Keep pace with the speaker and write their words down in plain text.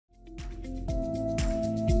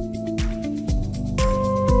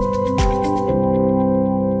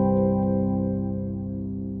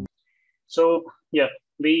So yeah,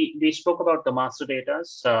 we spoke about the master data,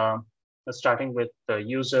 starting with the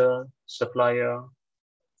user, supplier,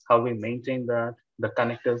 how we maintain that, the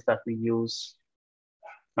connectors that we use.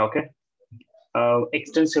 Okay.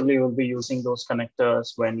 Extensively, we'll be using those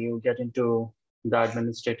connectors when you get into the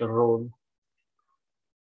administrator role.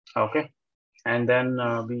 Okay. And then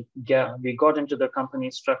we got into the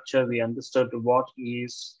company structure. We understood what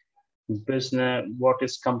is business, what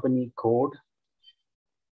is company code.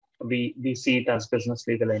 We see it as business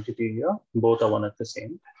legal entity here. Both are one and the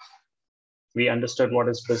same. We understood what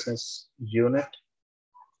is business unit.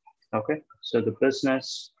 Okay, so the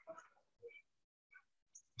business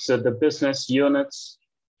units,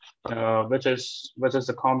 which is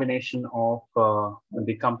a combination of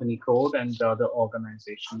the company code and the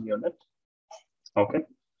organization unit. Okay,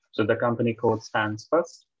 so the company code stands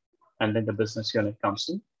first, and then the business unit comes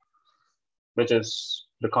in, which is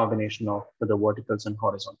the combination of the verticals and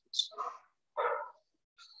horizontals.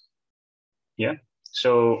 Yeah,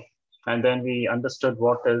 so, and then we understood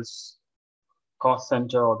what is cost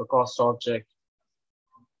center or the cost object,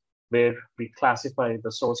 where we classify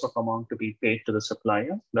the source of amount to be paid to the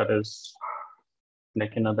supplier. That is,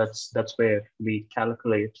 like, that's where we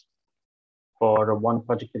calculate for one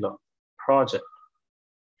particular project,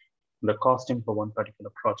 the costing for one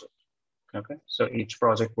particular project. Okay, so each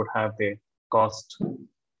project would have a cost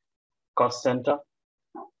center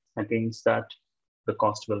against that the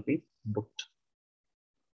cost will be booked.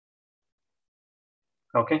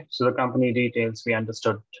 Okay, so the company details, we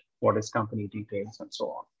understood what is company details and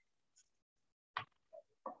so on.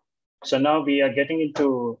 So now we are getting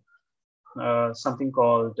into something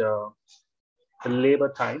called the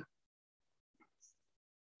labor type.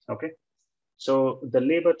 Okay, so the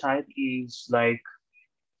labor type is like,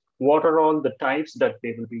 what are all the types that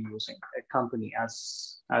they will be using a company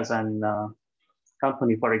as an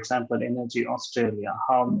company, for example, Energy Australia,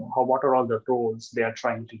 what are all the roles they are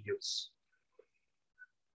trying to use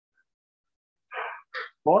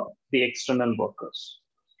for the external workers.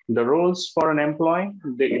 The roles for an employee,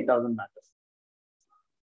 it doesn't matter.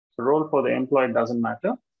 The role for the employee doesn't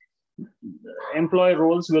matter. Employee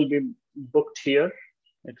roles will be booked here.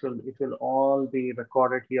 It will all be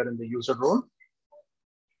recorded here in the user role.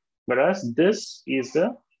 Whereas this is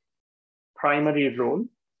the primary role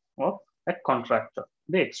of a contractor,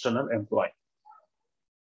 the external employee.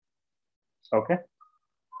 Okay.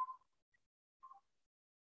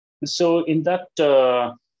 So in that,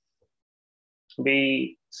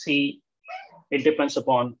 we see it depends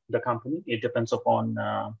upon the company. It depends upon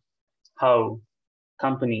how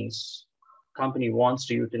company wants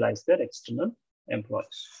to utilize their external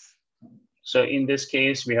employees. So in this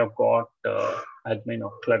case, we have got admin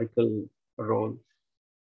or clerical role,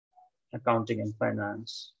 accounting and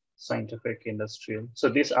finance, scientific, industrial. So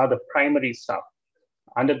these are the primary stuff.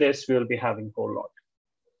 Under this, we'll be having a whole lot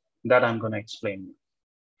that I'm going to explain.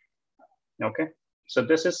 Okay, so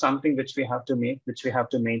this is something which we have to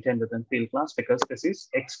maintain within Fieldglass, because this is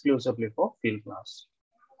exclusively for Fieldglass.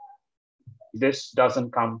 This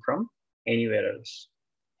doesn't come from anywhere else.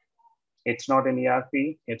 It's not in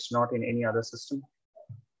ERP. It's not in any other system.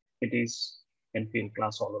 It is in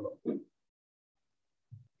Fieldglass all along.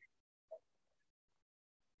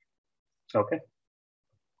 Okay.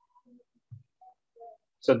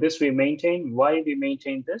 So this we maintain. Why we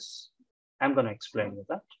maintain this, I'm going to explain you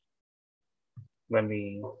that. When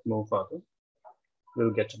we move further,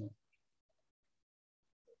 we'll get to know.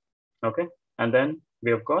 Okay, and then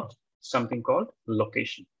we have got something called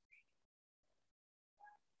location.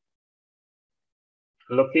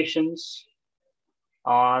 Locations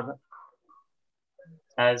are,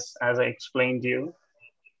 as I explained to you,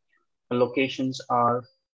 locations are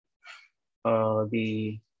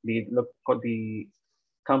the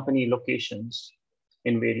company locations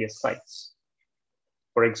in various sites.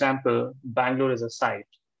 For example, Bangalore is a site.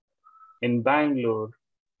 In Bangalore,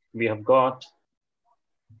 we have got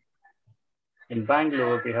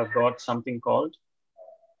something called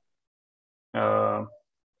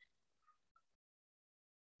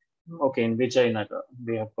in Vijayanagar,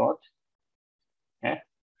 we have got a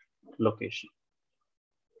location.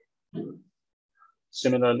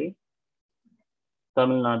 Similarly,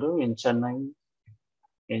 Tamil Nadu in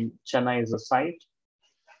Chennai is a site.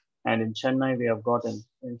 And in Chennai, we have got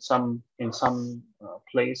in some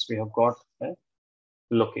place, we have got a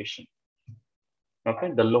location.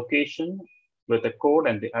 Okay, the location with the code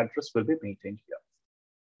and the address will be maintained here.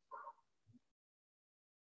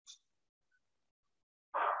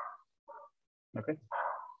 Okay.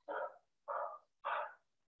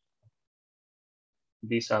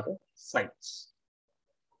 These are the sites.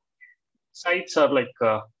 Sites are like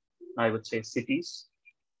I would say, cities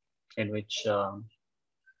in which the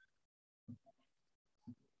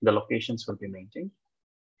locations will be maintained.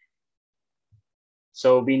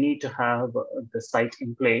 So we need to have the site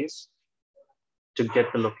in place to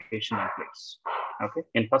get the location in place. Okay,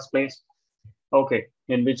 in first place, okay,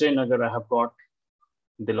 in Vijayanagar, I have got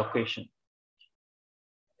the location.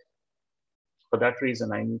 For that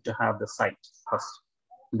reason, I need to have the site first.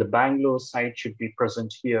 The Bangalore site should be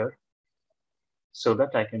present here so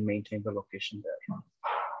that I can maintain the location there.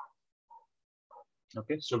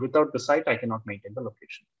 Okay, so without the site, I cannot maintain the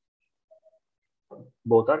location.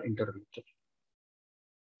 Both are interrelated.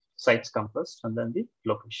 Sites come first and then the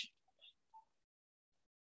location.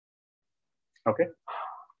 Okay.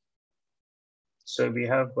 So we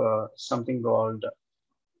have something called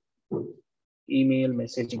email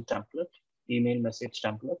messaging template, email message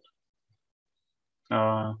template.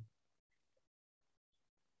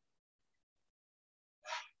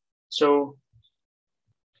 So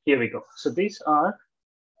here we go. So these are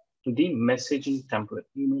the messaging template,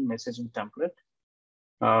 email messaging template.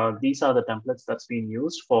 These are the templates that's being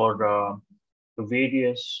used for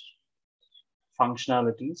various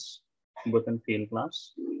functionalities within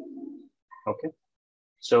Fieldglass. Okay.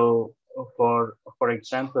 So for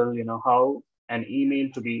example, you know, how an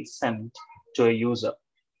email to be sent to a user.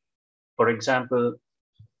 For example,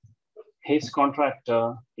 his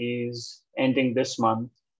contractor is ending this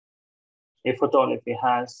month. If at all, if he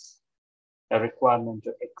has a requirement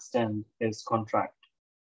to extend his contract,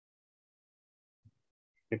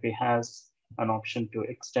 if he has an option to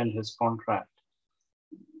extend his contract,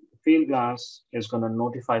 Fieldglass is going to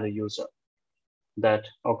notify the user that,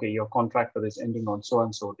 okay, your contractor is ending on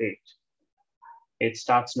so-and-so date. It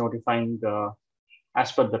starts notifying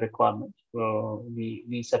as per the requirement.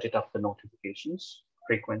 We set it up the notifications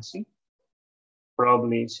frequency.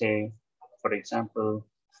 Probably say, for example,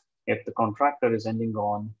 if the contractor is ending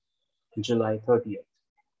on July 30th,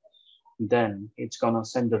 then it's going to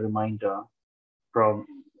send a reminder from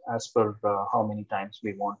as per how many times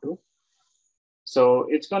we want to. So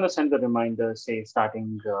it's going to send the reminder, say,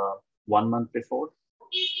 starting 1 month before.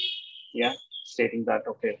 Yeah, stating that,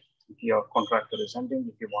 okay, if your contractor is ending,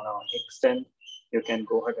 if you want to extend, you can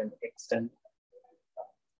go ahead and extend.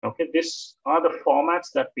 Okay, these are the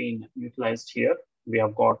formats that being utilized here. We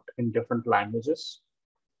have got in different languages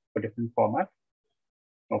for different format.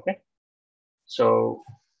 Okay, so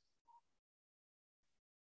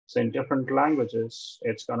in different languages,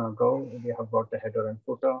 it's gonna go. We have got the header and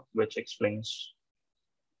footer, which explains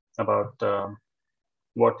about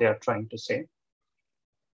what they are trying to say.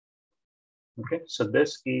 Okay, so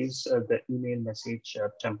this is the email message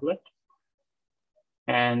template,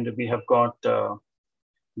 and we have got the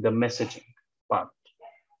messaging part.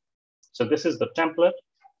 So this is the template,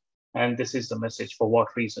 and this is the message. For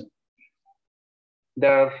what reason?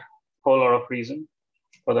 There are a whole lot of reasons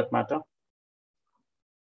for that matter.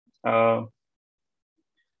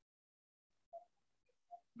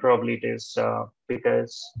 Probably it is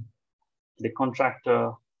because the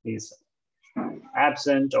contractor is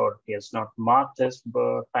absent or he has not marked his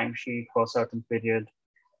timesheet for a certain period.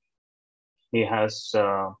 He has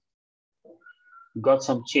got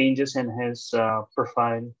some changes in his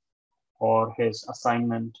profile or his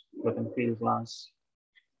assignment within Fieldglass,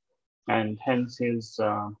 and hence he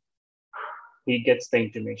gets the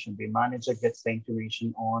information. The manager gets the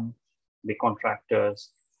information on the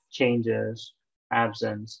contractor's changes,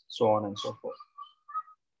 absence, so on and so forth.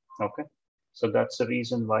 Okay, so that's the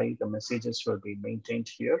reason why the messages will be maintained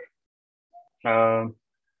here. No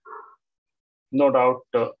doubt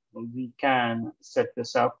we can set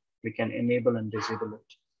this up. We can enable and disable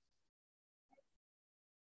it.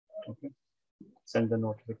 Okay, send the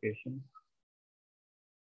notification.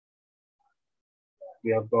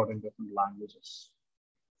 We have got in different languages.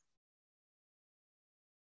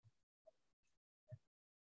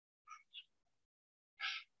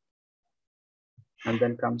 And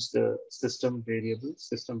then comes the system variables.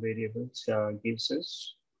 System variables gives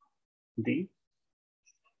us the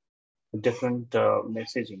different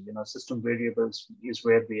messaging. You know, system variables is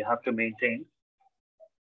where we have to maintain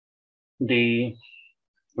the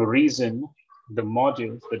reason, the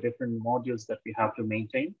modules, the different modules that we have to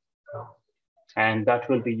maintain. And that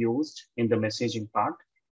will be used in the messaging part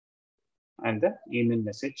and the email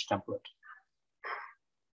message template.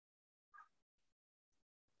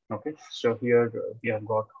 Okay, so here we have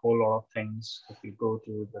got a whole lot of things. If we go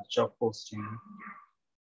to the job posting,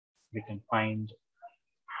 we can find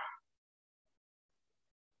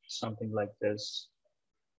something like this.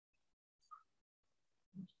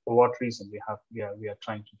 For what reason we are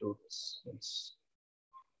trying to do this?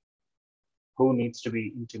 Who needs to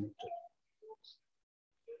be intimated?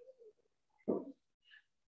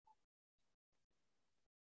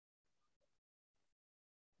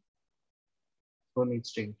 Who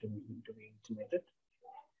needs to be intimated?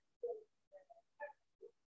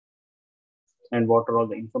 And what are all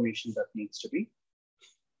the information that needs to be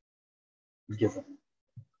given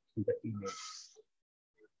in the email?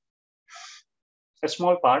 A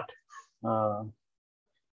small part.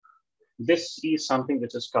 This is something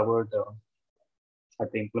which is covered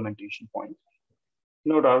at the implementation point.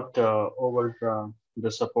 No doubt over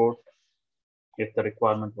the support, if the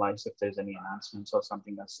requirement lies, if there's any enhancements or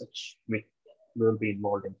something as such, we will be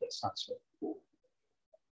involved in this as well.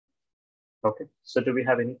 Okay, so do we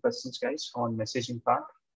have any questions, guys, on messaging part?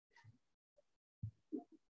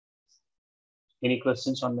 Any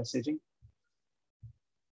questions on messaging?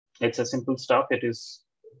 It's a simple stuff. It is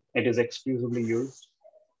exclusively used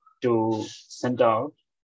to send out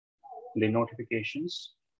the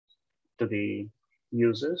notifications to the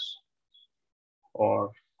users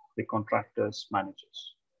or the contractors,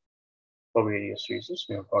 managers for various reasons.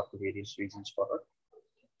 We have got the various reasons for it.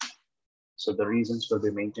 So the reasons will be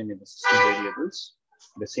maintained in the system variables.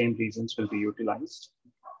 The same reasons will be utilized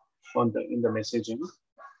on in the messaging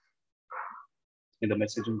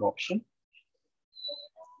option.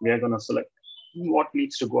 We are going to select what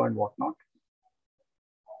needs to go and what not.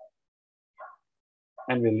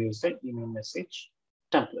 And we'll use the email message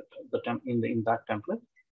template. In that template,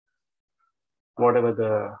 whatever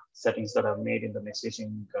the settings that are made in the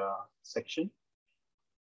messaging section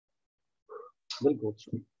will go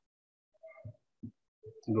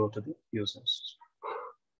to the users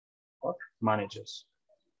or managers.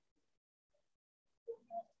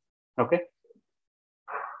 Okay.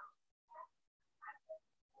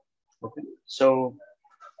 Okay. So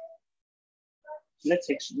let's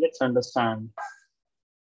understand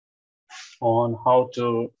on how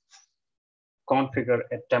to configure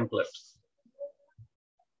a template.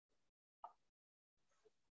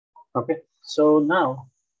 Okay, so now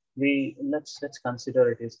let's consider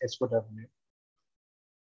it is S4W.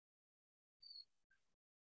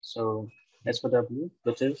 So S4W,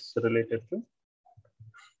 which is related to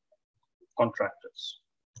contractors.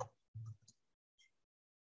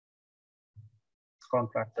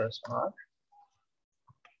 Contractors are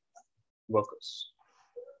workers.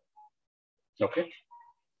 Okay.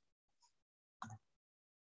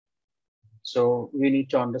 So we need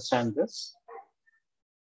to understand this.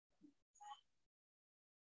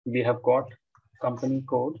 We have got company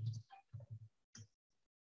code.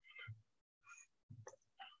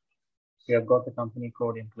 We have got the company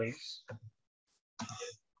code in place,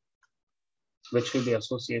 which will be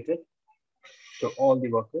associated to all the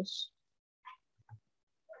workers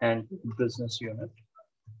and business unit.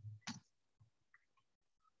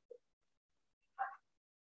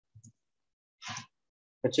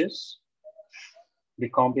 Which is the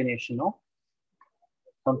combination of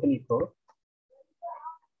company code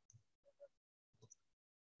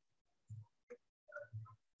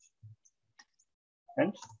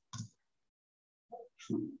and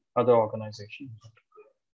other organizations.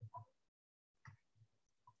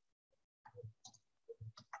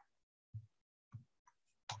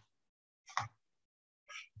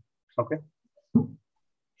 Okay.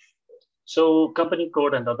 So company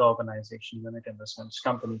code and other organization unit in the sense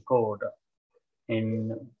company code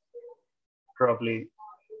in probably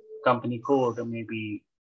company code may be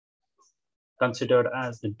considered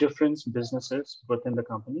as the different businesses within the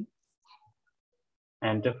company,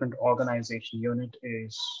 and different organization unit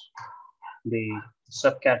is the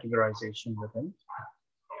subcategorization within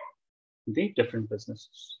the different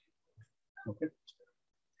businesses. Okay.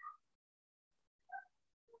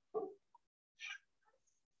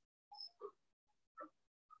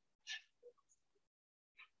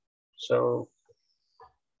 So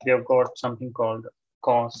we have got something called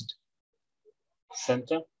cost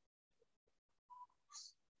center.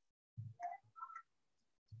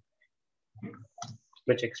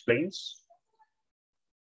 Which explains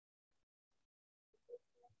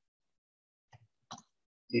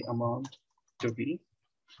the amount to be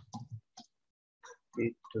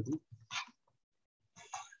paid to the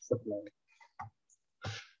supplier.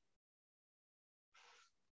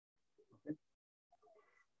 Okay.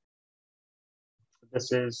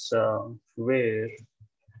 This is where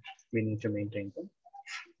we need to maintain the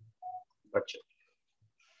budget.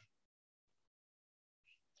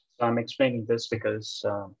 So I'm explaining this because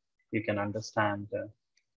you can understand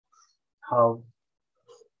how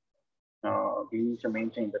we need to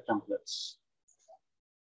maintain the templates,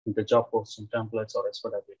 the job posting templates or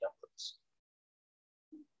S4W templates.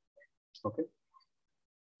 Okay.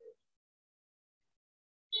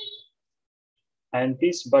 And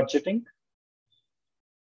this budgeting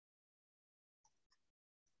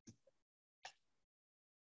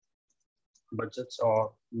budgets are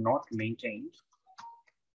not maintained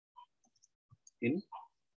in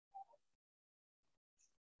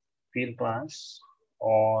Fieldglass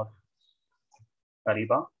or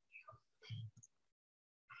Ariba.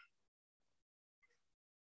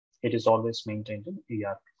 It is always maintained in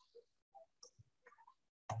ERP.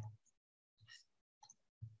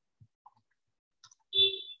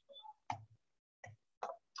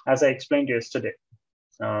 As I explained yesterday,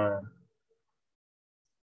 where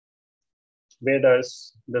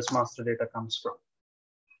does this master data comes from?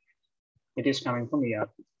 It is coming from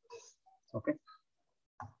ERP. Okay.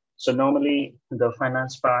 So normally the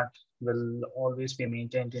finance part will always be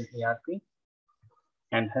maintained in ERP,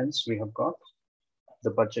 and hence we have got the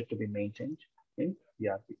budget to be maintained in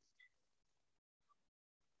ERP.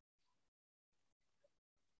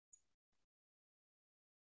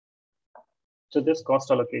 So this cost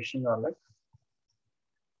allocation are like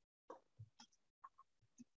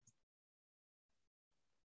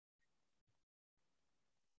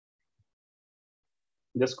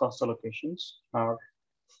this cost allocations are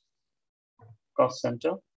cost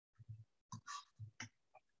center,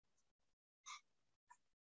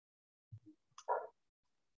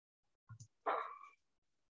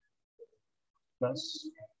 plus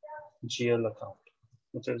GL account,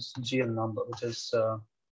 which is GL number, which is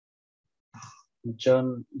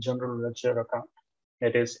general ledger account.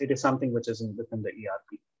 It is something which is within the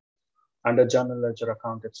ERP. Under general ledger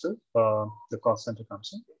account itself, the cost center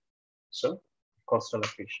comes in. So cost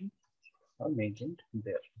allocation are maintained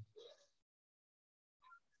there.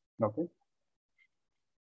 Okay.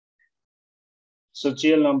 So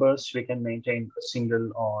GL numbers, we can maintain a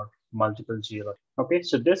single or multiple GL. Okay,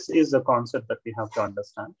 so this is the concept that we have to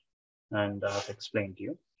understand, and I've explained to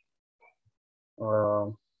you.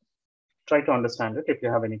 Try to understand it. If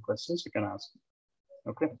you have any questions, you can ask.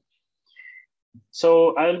 Okay.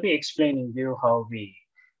 So I'll be explaining you how we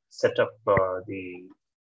set up the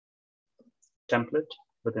template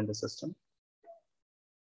within the system.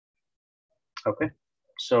 Okay.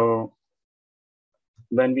 So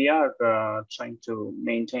when we are trying to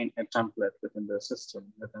maintain a template within the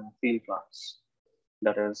system, within a Fieldglass,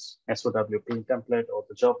 that is SOWP template or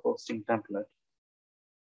the job posting template,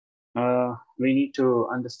 we need to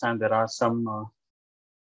understand there are some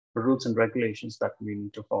rules and regulations that we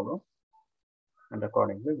need to follow, and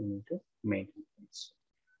accordingly we need to maintain things.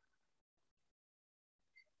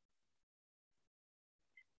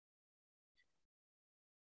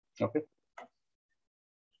 Okay.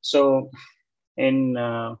 So in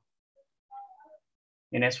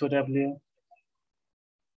SOW,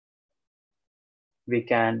 we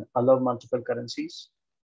can allow multiple currencies.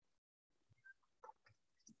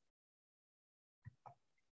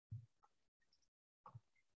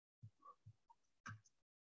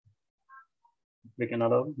 We can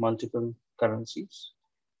allow multiple currencies.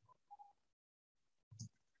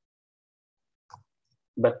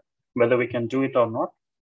 But whether we can do it or not,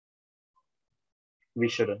 we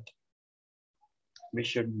shouldn't. We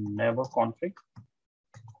should never config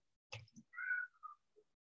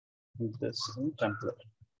this in template.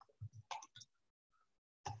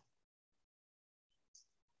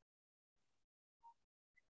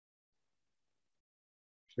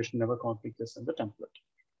 We should never config this in the template.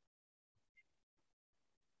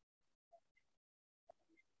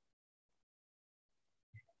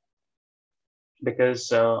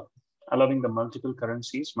 Because allowing the multiple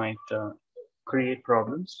currencies might create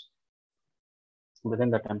problems within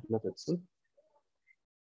the template itself.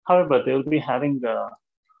 However, they will be having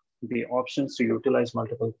the options to utilize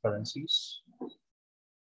multiple currencies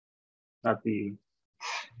at the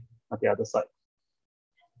other side.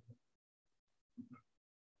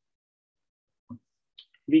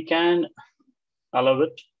 We can allow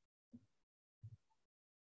it.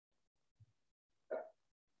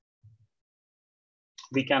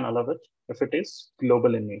 We can allow it if it is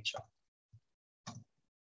global in nature.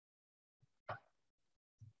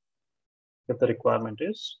 If the requirement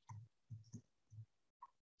is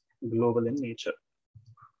global in nature.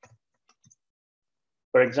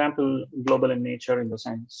 For example, global in nature in the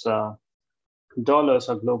sense dollars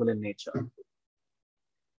are global in nature.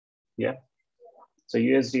 Yeah. So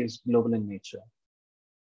USD is global in nature.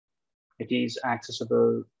 It is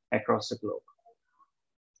accessible across the globe.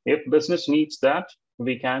 If business needs that,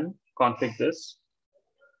 we can config this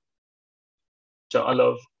to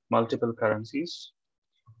allow multiple currencies.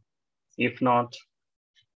 If not,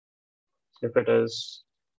 if it is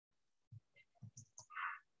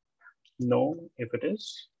no, if it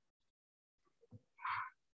is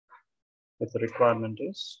if the requirement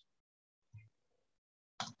is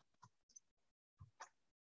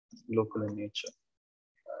local in nature.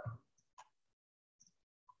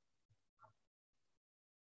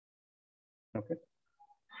 Okay.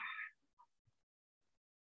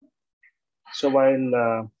 So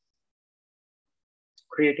while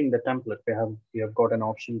creating the template, we have got an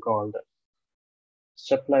option called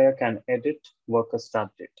supplier can edit worker start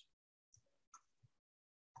date.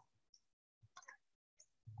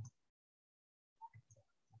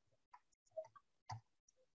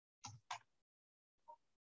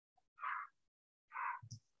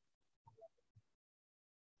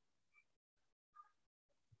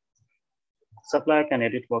 Supplier can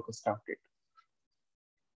edit worker start date.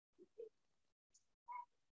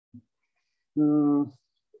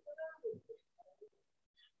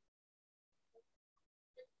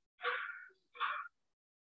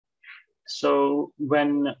 So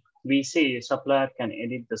when we say supplier can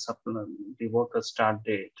edit the worker start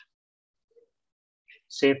date,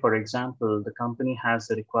 say for example, the company has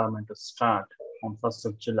the requirement to start on 1st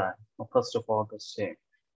of July or 1st of August, say,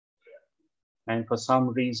 and for some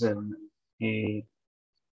reason the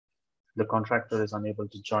contractor is unable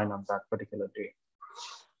to join on that particular day.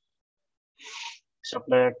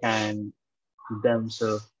 Supplier can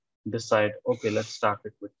themselves decide, okay, let's start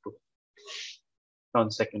it with 2 on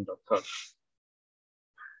 2nd or 3rd,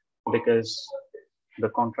 because the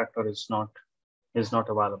contractor is not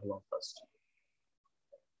available on 1st.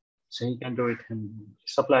 So he can do it,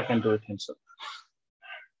 supplier can do it himself.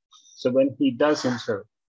 So when he does himself,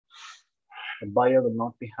 the buyer will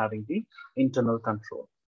not be having the internal control.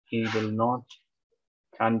 He will not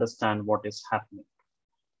understand what is happening.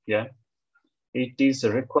 Yeah, it is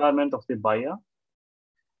a requirement of the buyer,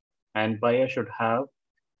 and buyer should have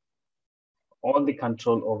all the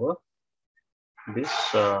control over these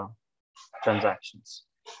transactions.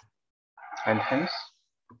 And hence,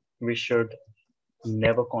 we should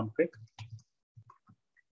never config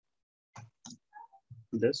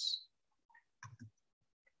this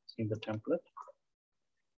in the template.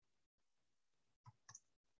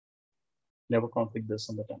 Never config this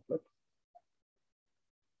in the template.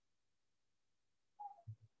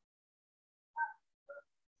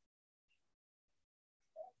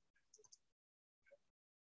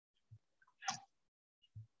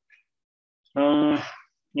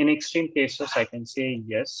 In extreme cases, I can say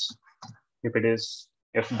yes.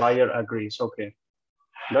 If buyer agrees, okay,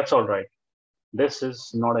 that's all right. This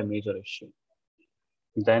is not a major issue.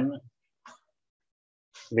 Then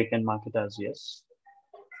we can mark it as yes.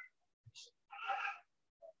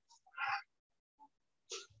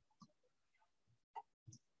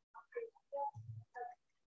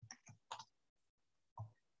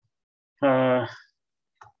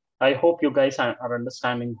 I hope you guys are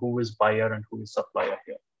understanding who is buyer and who is supplier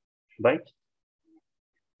here, right?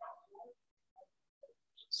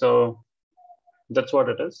 So that's what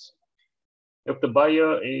it is. If the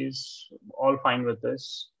buyer is all fine with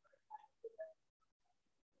this,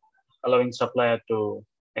 allowing supplier to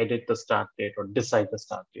edit the start date or decide the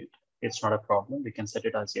start date, it's not a problem. We can set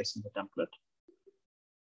it as yes in the template.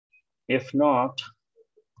 If not,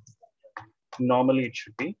 normally it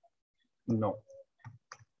should be no.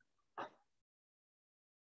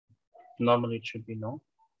 Normally it should be no.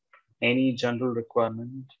 Any general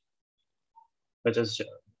requirement, which is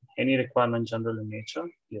any requirement general in nature,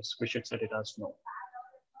 yes, we should set it as no.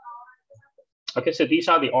 Okay, so these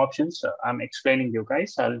are the options I'm explaining you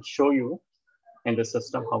guys. I'll show you in the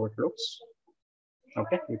system how it looks.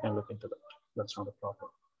 Okay, you can look into that. That's not a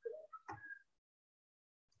problem.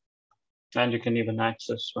 And you can even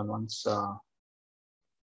access once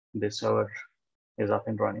the server is up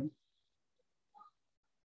and running.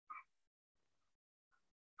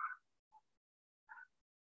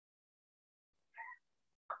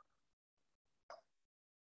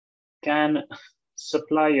 Can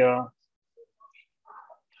supplier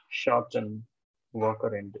shorten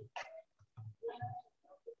worker end date?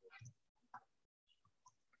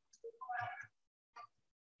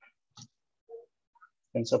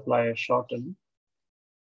 Can supplier shorten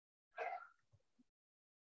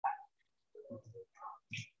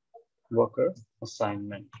worker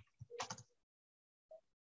assignment?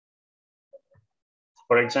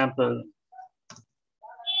 For example,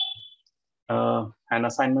 an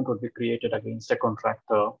assignment would be created against a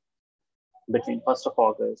contractor between 1st of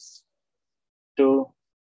August to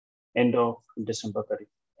end of December,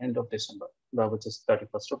 which is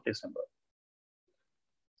 31st of December.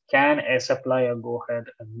 Can a supplier go ahead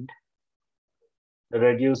and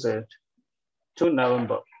reduce it to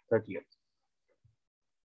November 30th?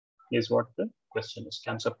 Is what the question is.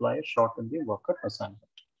 Can supplier shorten the worker assignment?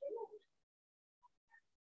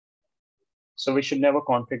 So we should never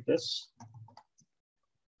config this.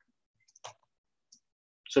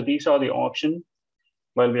 So these are the options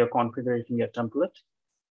while we are configuring a template.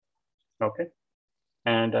 Okay.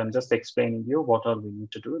 And I'm just explaining you what all we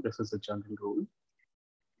need to do. This is a general rule.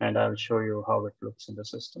 And I'll show you how it looks in the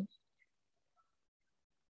system.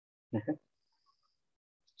 Okay.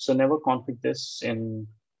 So never config this in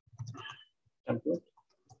template.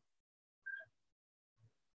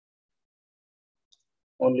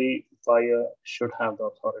 Only buyer should have the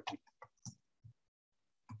authority.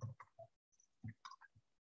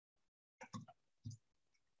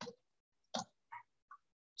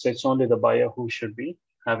 So it's only the buyer who should be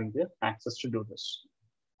having the access to do this.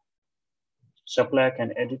 Supplier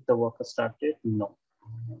can edit the worker start date? No.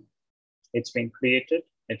 It's been created.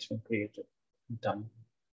 It's been created. Done.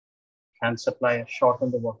 Can supplier shorten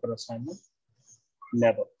the worker assignment?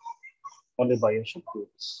 Never. Only buyer should do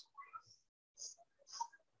this.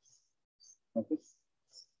 Okay.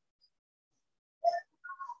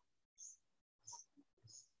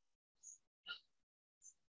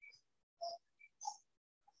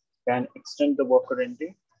 Can extend the worker end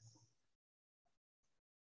date?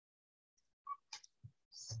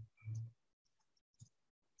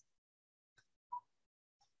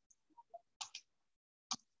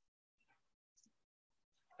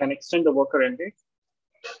 Can extend the worker end date?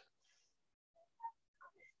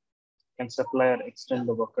 Can supplier extend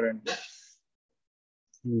the worker end date?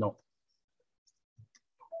 No.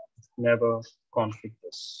 Never config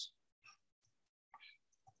this.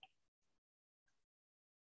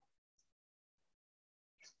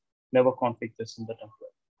 Never config this in the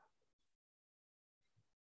template.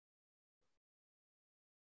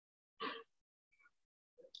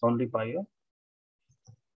 Only buyer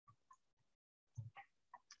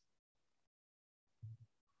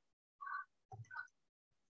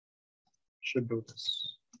should do this.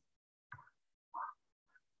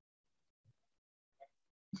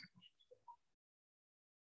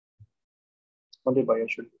 Only buyer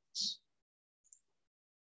should do this.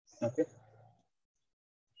 Okay.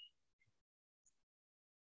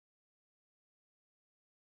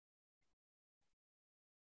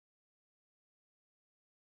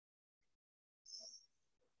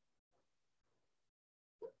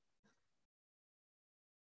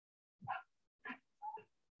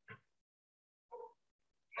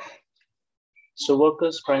 So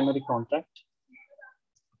worker's primary contact.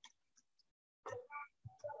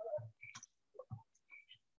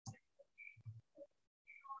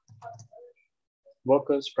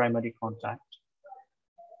 Worker's primary contact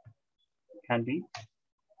can be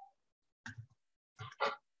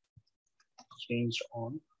changed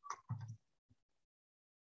on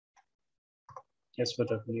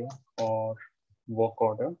SOW or work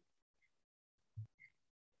order.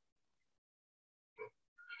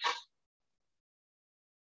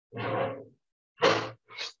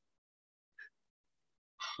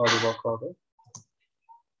 Or the work order.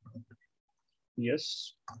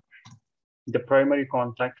 Yes. The primary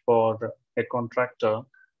contact for a contractor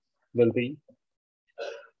will be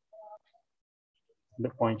the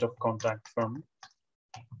point of contact from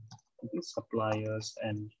the suppliers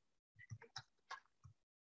and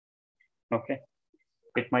okay.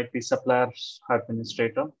 It might be suppliers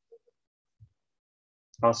administrator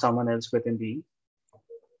or someone else within the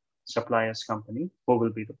suppliers company who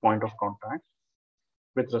will be the point of contact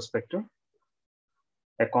with respect to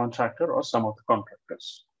a contractor or some of the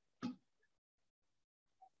contractors.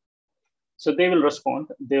 So they will respond.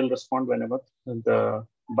 They'll respond whenever the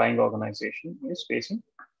buying organization is facing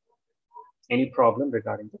any problem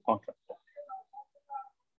regarding the contract.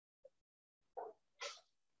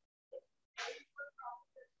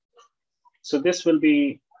 So this will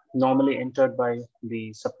be normally entered by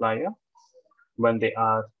the supplier when they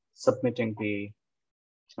are submitting the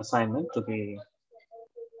assignment to the,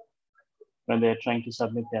 when they're trying to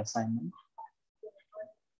submit the assignment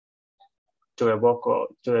to a work or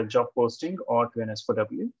to a job posting or to an SOW.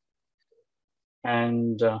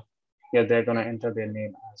 And yeah, they're gonna enter their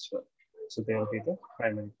name as well. So they will be the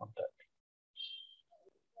primary contact.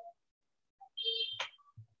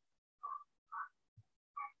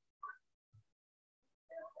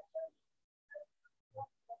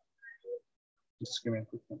 Just give me a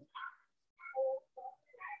quick minute.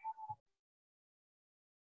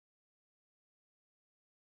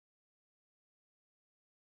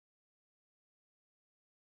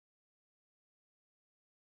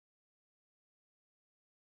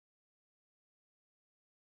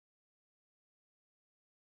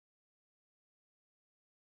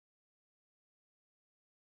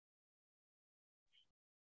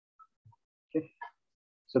 Okay.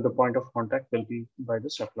 So the point of contact will be by the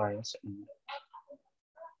suppliers end.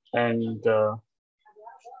 And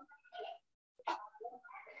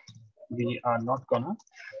we are not gonna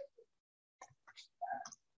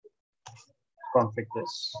config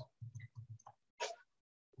this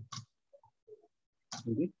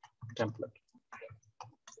in the template.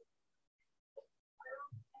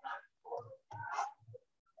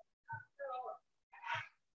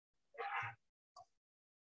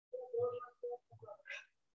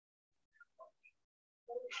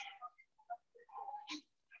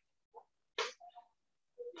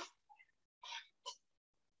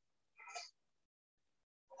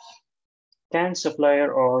 Can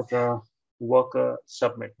supplier or worker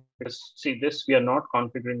submit? Because see this, we are not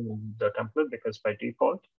configuring the template because by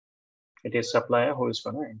default, it is supplier who is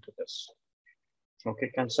gonna enter this.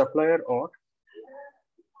 Okay, can supplier or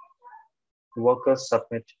worker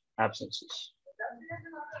submit absences?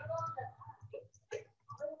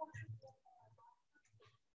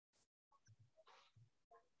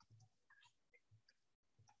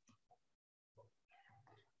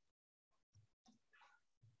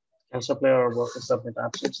 Can supplier or worker submit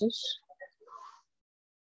absences?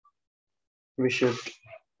 We should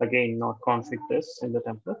again not config this in the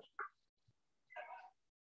template.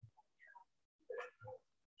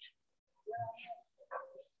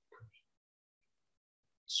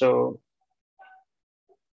 So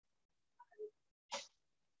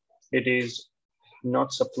it is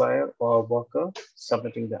not supplier or worker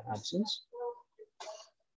submitting the absence.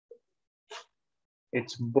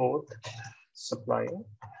 It's both supplier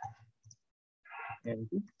and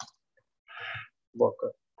the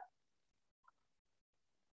worker.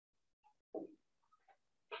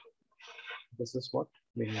 This is what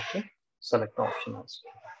we need to select the option as.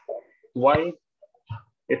 Why?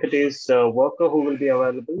 If it is a worker who will be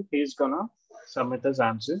available, he's gonna submit his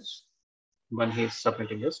absence when he's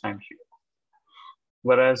submitting his timesheet.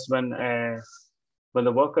 Whereas when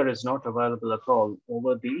the worker is not available at all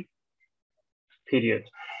over the period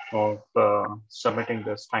of submitting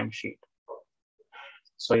this timesheet,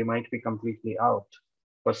 so he might be completely out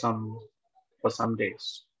for some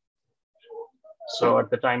days. So at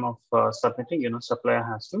the time of submitting, supplier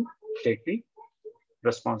has to take the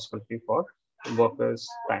responsibility for worker's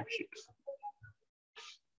timesheet.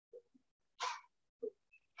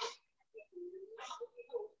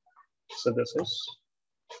 So this is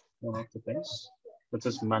one of the things which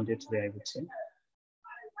is mandatory, I would say.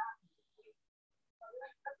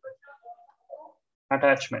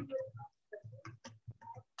 Attachment.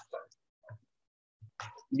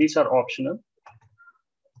 These are optional.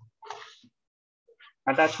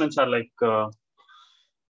 Attachments are like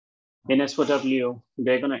in SOW,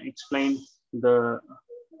 they're going to explain the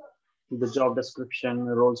job description,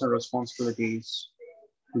 roles and responsibilities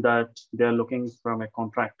that they're looking from a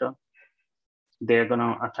contractor. They're going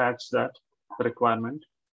to attach that requirement.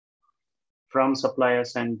 From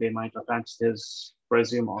suppliers, and they might attach this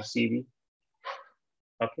resume or CV.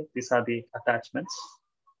 Okay, these are the attachments.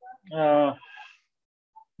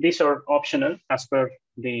 These are optional as per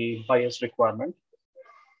the buyer's requirement.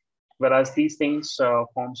 Whereas these things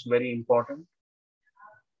forms very important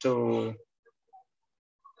to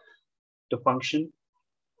function,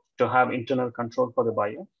 to have internal control for the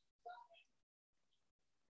buyer.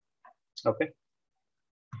 Okay.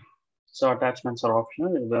 So attachments are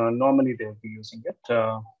optional. Normally they'll be using it.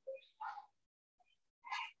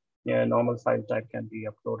 Yeah, normal file type can be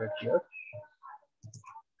uploaded here.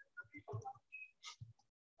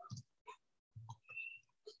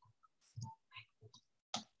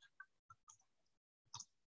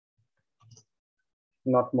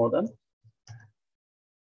 Not more than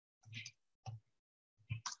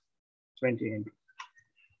 20 MB.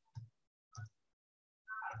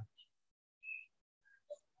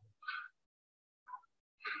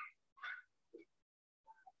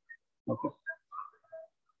 Okay.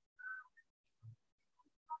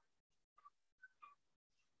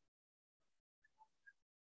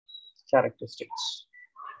 Characteristics.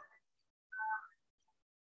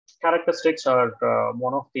 Characteristics are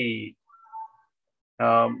one of the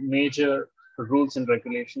major rules and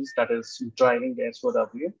regulations that is driving the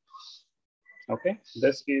SOW. Okay,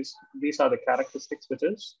 these are the characteristics which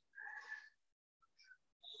is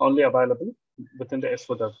only available within the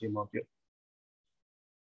SOW module.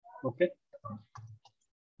 Okay.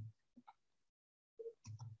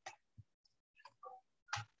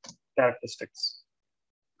 Characteristics.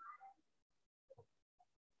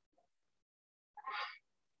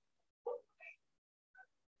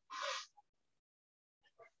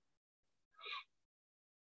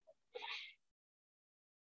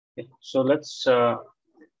 Okay. So let's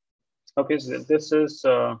Okay, so this is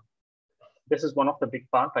one of the big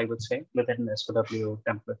part, I would say, within SOW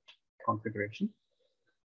template configuration.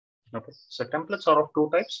 Okay, so templates are of two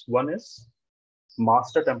types. One is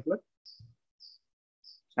master template,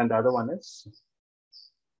 and the other one is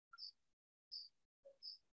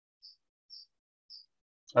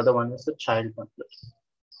the child template.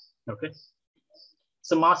 Okay,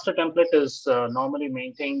 so master template is normally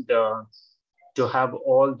maintained to have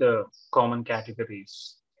all the common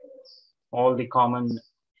categories, all the common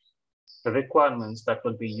requirements that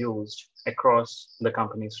will be used across the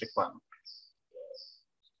company's requirement.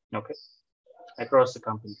 Okay, across the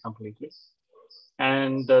company completely.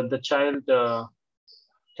 And the child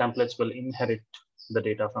templates will inherit the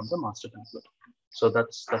data from the master template. So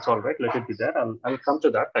that's all right. Let it be there. I'll come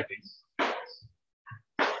to that again.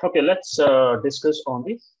 Okay, let's discuss on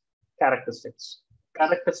the characteristics.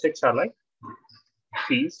 Characteristics are like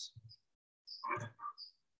fees,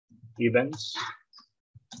 events,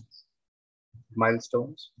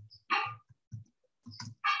 milestones,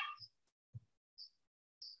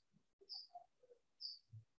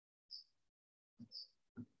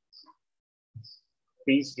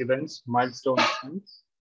 fees, events, milestones, and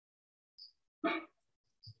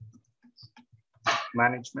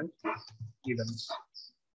management events.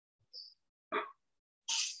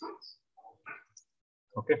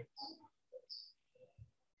 Okay.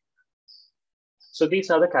 So these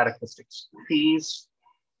are the characteristics. Fees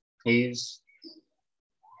is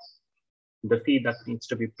the fee that needs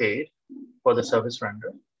to be paid for the service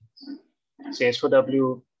rendered. So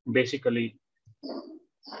SOW basically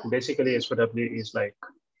SOW is like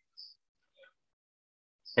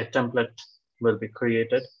a template will be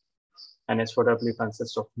created, and SOW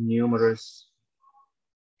consists of numerous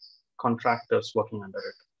contractors working under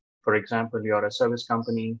it. For example, you're a service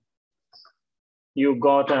company, you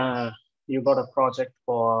got a project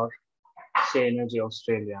for, say, Energy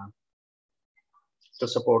Australia to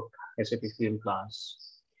support SAP Fieldglass.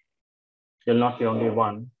 You'll not be only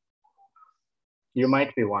one. You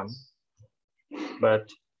might be one, but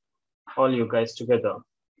all you guys together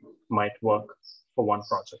might work for one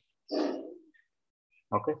project.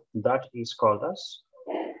 Okay, that is called as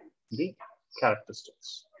the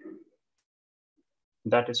characteristics.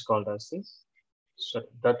 That is called as the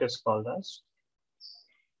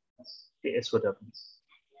SOW.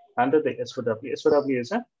 Under the SOW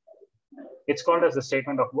is it's called as the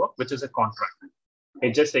statement of work, which is a contract.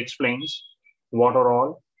 It just explains what are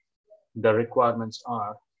all the requirements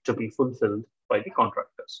are to be fulfilled by the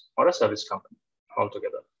contractors or a service company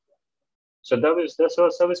altogether. So the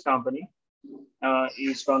service company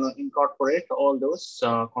is going to incorporate all those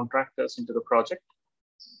contractors into the project.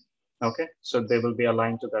 Okay, so they will be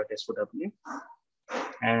aligned to that SOW,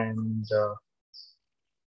 and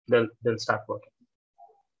they'll start working.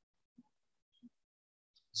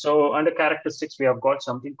 So under characteristics, we have got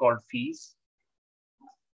something called fees.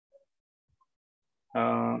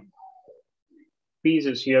 Fees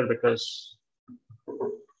is here because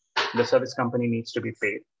the service company needs to be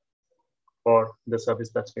paid for the service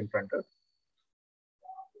that's been rendered.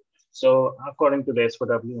 So according to the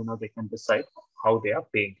SOW, they can decide how they are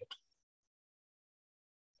paying it.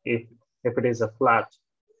 If it is a flat,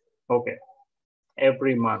 okay,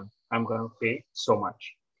 every month I'm going to pay so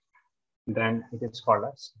much, then it is called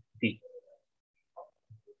as fee.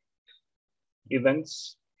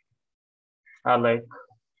 Events are like,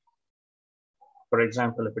 for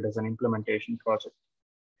example, if it is an implementation project,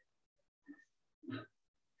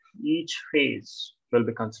 each phase will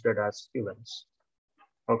be considered as events.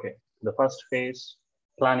 Okay, the first phase,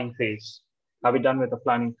 planning phase. Are we done with the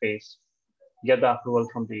planning phase? Get the approval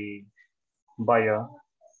from the buyer,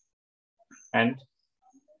 and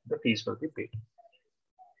the fees will be paid.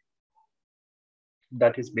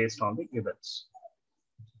 That is based on the events.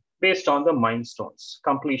 Based on the milestones,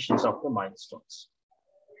 completions of the milestones.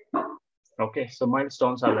 Okay, so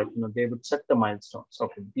milestones are like, they would set the milestones.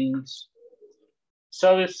 Okay, these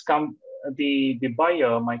service the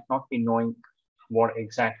buyer might not be knowing what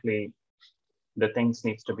exactly the things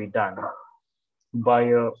needs to be done.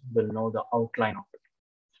 Buyer will know the outline of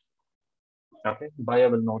it. Okay, buyer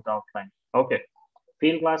will know the outline. Okay,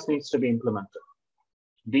 Fieldglass needs to be implemented.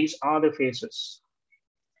 These are the phases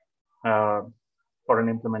for an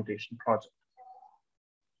implementation project.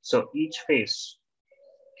 So each phase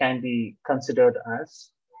can be considered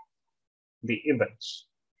as the events,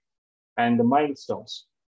 and the milestones.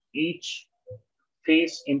 Each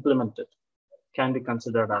phase implemented can be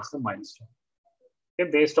considered as the milestone. Okay,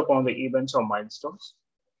 based upon the events or milestones,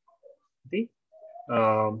 the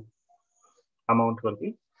amount will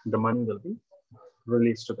be, the money will be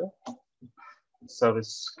released to the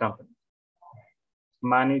service company.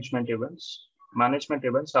 management events. Management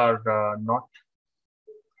events are not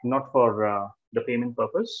for the payment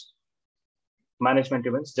purpose. Management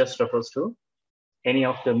events just refers to any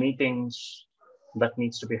of the meetings that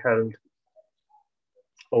needs to be held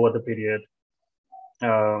over the period,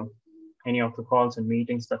 any of the calls and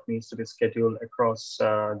meetings that needs to be scheduled across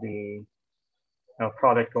the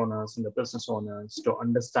product owners and the business owners to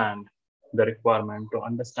understand the requirement, to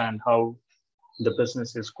understand how the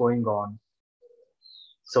business is going on,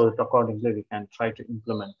 so that accordingly we can try to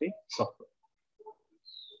implement the software.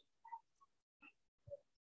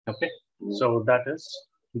 Okay, so that is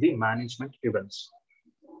the management events.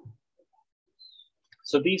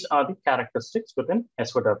 So these are the characteristics within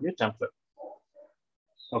SOW template.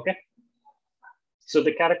 Okay, so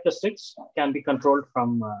the characteristics can be controlled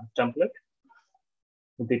from template.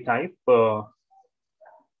 The type, let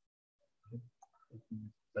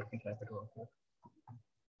me type it over here.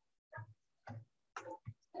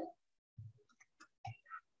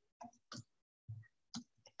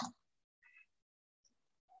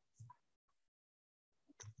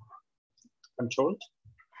 Controlled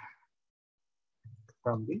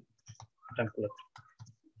from the template.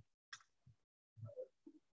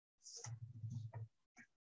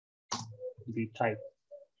 The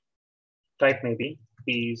type may be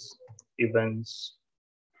fees, events,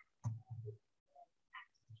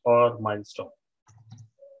 or milestone,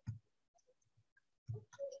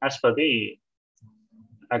 as per the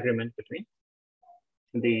agreement between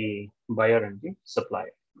the buyer and the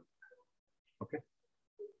supplier. Okay,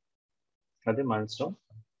 and the milestone.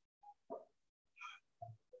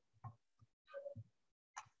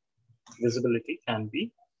 Visibility can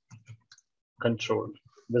be controlled.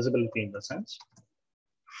 Visibility in the sense,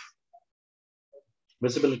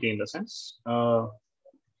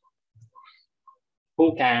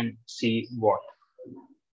 who can see what?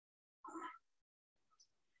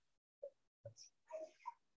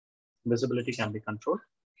 Visibility can be controlled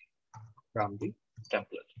from the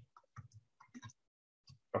template.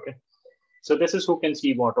 Okay, so this is who can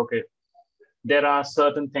see what. Okay, there are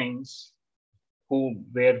certain things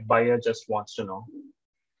where buyer just wants to know.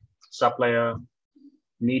 Supplier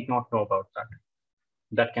need not know about that.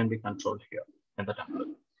 That can be controlled here in the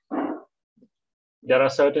template. There are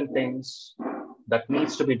certain things that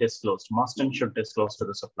needs to be disclosed, must and should disclose to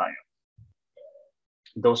the supplier.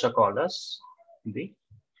 Those are called as the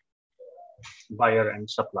buyer and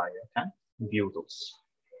supplier can view those.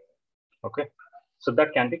 Okay, so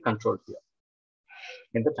that can be controlled here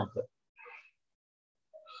in the template.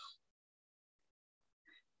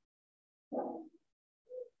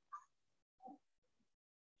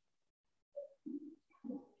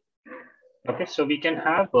 Okay, so we can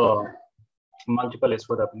have multiple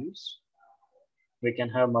SOWs. We can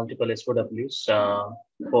have multiple SOWs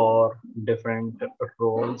for different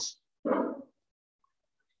roles,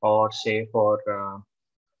 or say for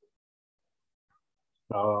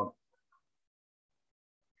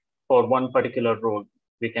one particular role,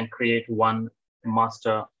 we can create one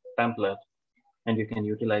master template, and you can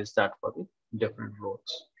utilize that for the different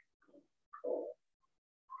roles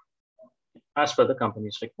as per the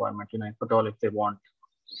company's requirement. You know, if at all, if they want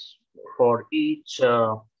for each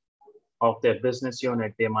of their business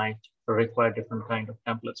unit, they might require different kind of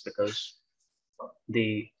templates, because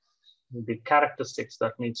the characteristics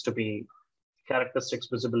that needs to be, characteristics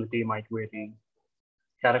visibility might vary,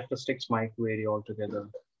 characteristics might vary altogether.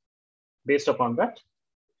 Based upon that,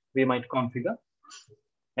 we might configure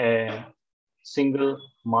a single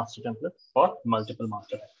master template or multiple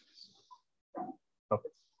master templates. Okay.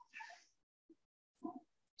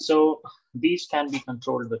 So these can be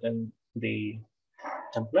controlled within the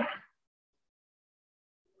template.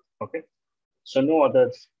 Okay. So no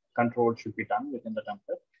other control should be done within the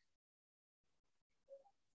template.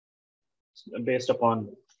 So based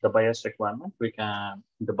upon the buyer's requirement,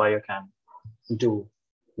 the buyer can do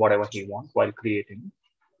whatever he wants while creating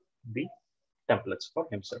the templates for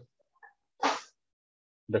himself,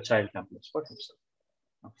 the child templates for himself.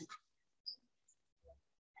 Okay.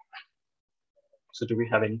 So do we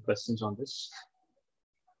have any questions on this?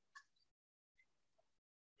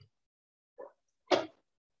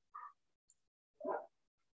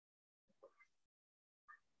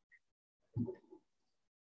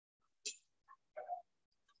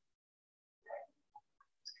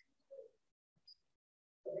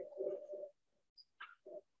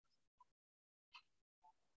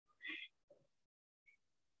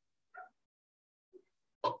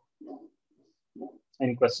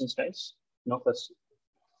 Any questions, guys? No questions?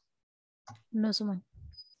 No, Suman.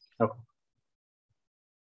 Okay.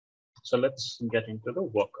 So let's get into the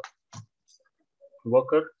worker.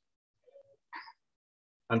 Worker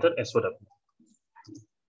under SOW.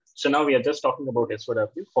 So now we are just talking about SOW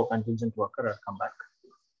for contingent worker. I'll come back.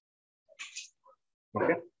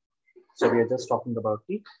 Okay. So we are just talking about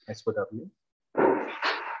the SOW.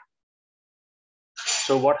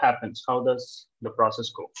 So what happens? How does the process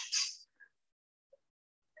go?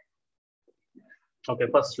 Okay,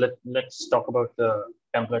 first let's talk about the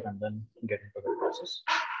template and then get into the process.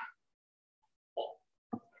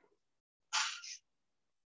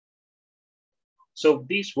 So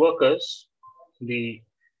these workers, the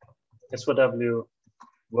SOW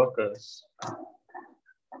workers,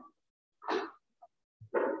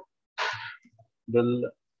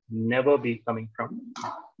 will never be coming from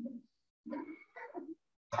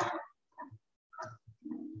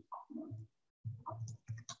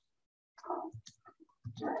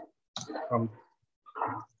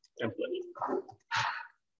template.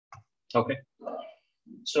 Okay.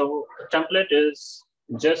 So template is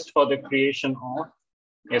just for the creation of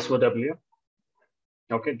SOW.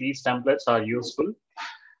 Okay, these templates are useful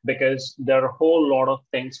because there are a whole lot of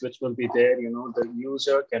things which will be there. You know, the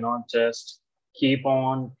user cannot just keep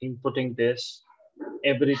on inputting this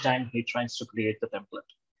every time he tries to create the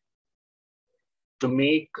template. To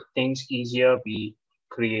make things easier, we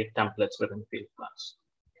create templates within Fieldglass.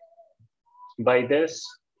 By this,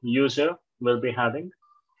 user will be having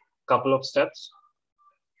a couple of steps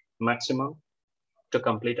maximum to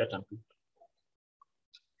complete a template.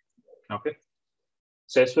 Okay.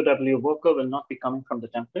 So SOW worker will not be coming from the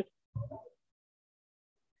template.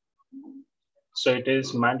 So it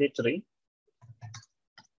is mandatory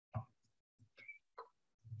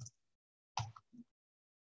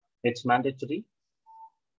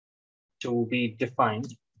to be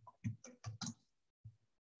defined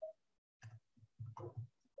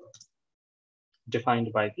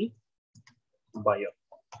by the buyer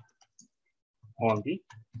on the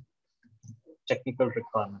technical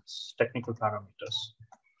requirements, technical parameters.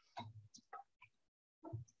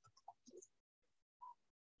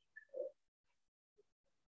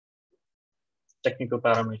 Technical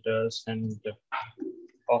parameters and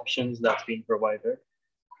options that's been provided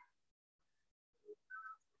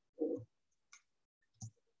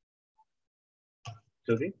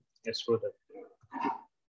to the SOW.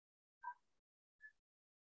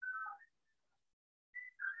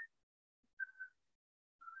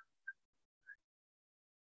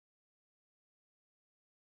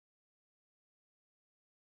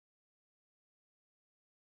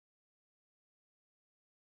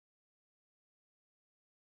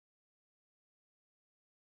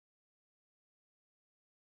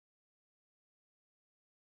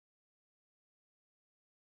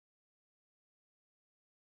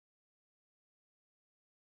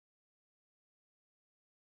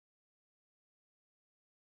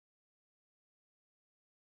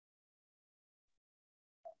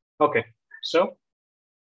 Okay, so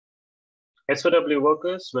SOW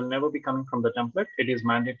workers will never be coming from the template. It is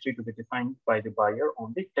mandatory to be defined by the buyer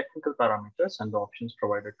on the technical parameters and the options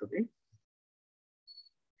provided to the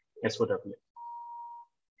SOW.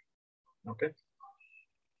 Okay.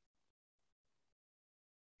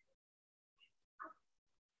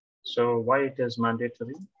 So why it is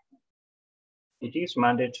mandatory? It is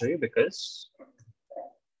mandatory because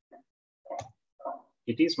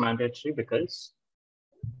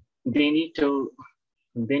they need to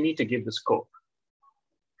give the scope.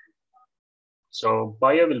 So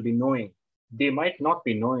buyer will be knowing, they might not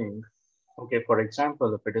be knowing, okay, for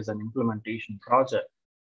example, if it is an implementation project,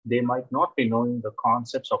 they might not be knowing the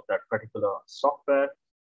concepts of that particular software,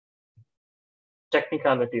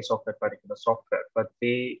 technicalities of that particular software, but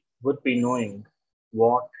they would be knowing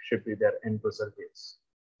what should be their end result is.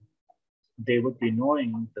 They would be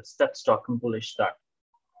knowing the steps to accomplish that.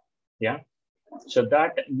 Yeah. So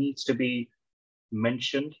that needs to be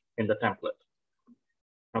mentioned in the template.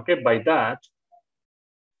 Okay, by that,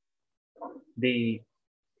 the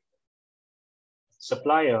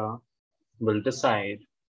supplier will decide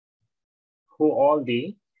who all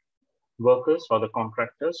the workers or the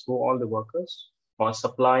contractors, who all the workers or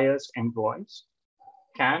suppliers, employees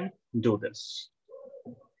can do this.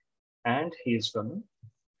 And he's going to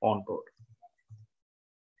onboard.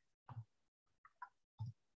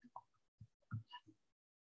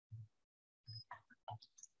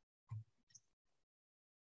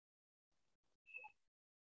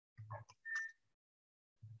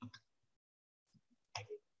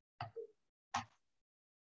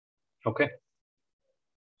 Okay.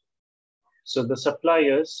 So the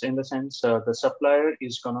suppliers, in the sense, the supplier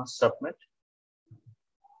is going to submit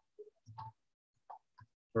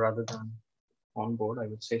rather than onboard, I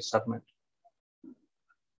would say submit.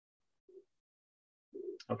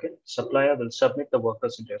 Okay, supplier will submit the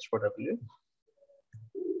workers into S4W.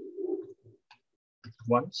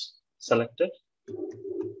 Once selected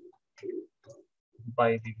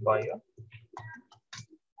by the buyer,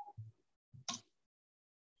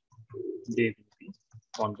 they will be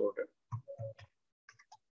onboarded.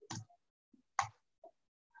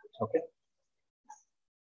 Okay,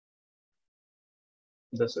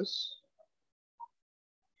 this is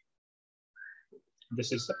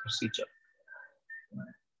the procedure.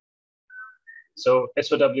 So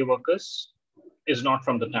SOW workers is not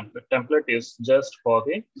from the template. Template is just for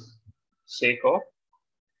the sake of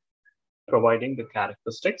providing the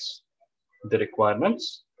characteristics, the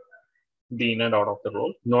requirements, the in and out of the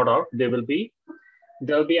role. No doubt there'll be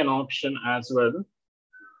an option as well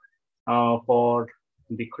for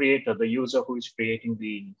the creator, the user who is creating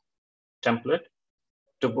the template,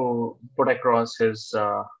 to put across his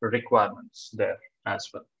requirements there as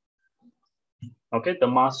well. Okay, the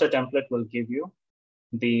master template will give you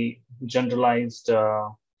the generalized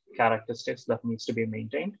characteristics that needs to be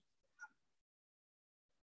maintained.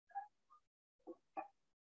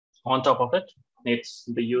 On top of it, it's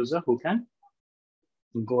the user who can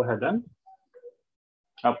go ahead and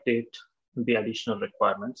update the additional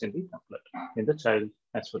requirements in the template, in the child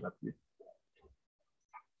SOW.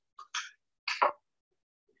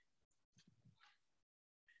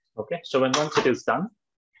 Okay, so once it is done,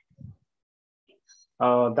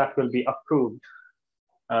 that will be approved.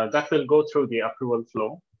 That will go through the approval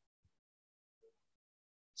flow.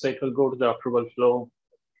 So it will go to the approval flow.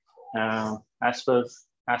 As per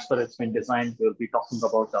it's been designed, we'll be talking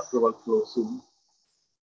about the approval flow soon,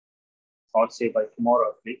 or say by tomorrow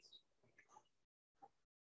at least.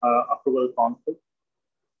 Approval config.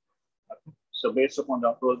 Okay. So based upon the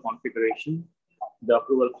approval configuration, the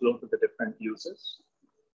approval flow to the different users,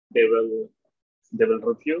 they will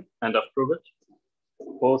review and approve it.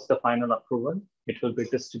 Post the final approval, it will be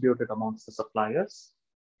distributed amongst the suppliers.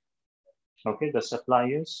 Okay, the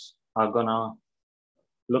suppliers are gonna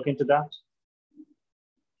look into that.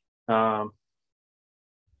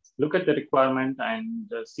 Look at the requirement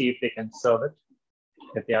and see if they can serve it.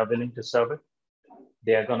 If they are willing to serve it,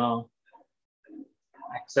 they are gonna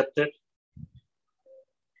accept it.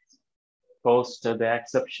 Post the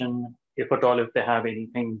exception, if at all, if they have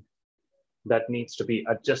anything that needs to be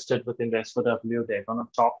adjusted within the SOW, they're gonna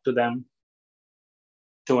talk to them.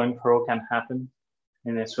 To and fro can happen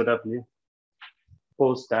in SOW.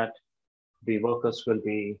 Post that, the workers will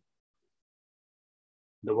be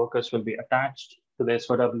attached to the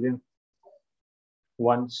SOW.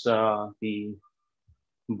 Once the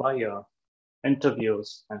buyer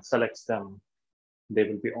interviews and selects them, they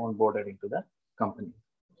will be onboarded into the company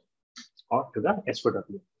or to the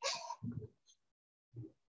SOW.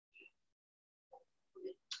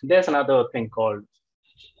 There's another thing called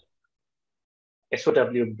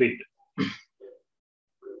SOW bid.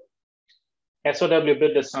 SOW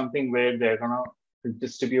bid is something where they're gonna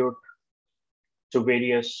distribute to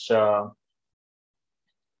various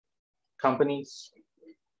companies,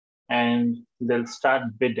 and they'll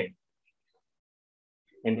start bidding.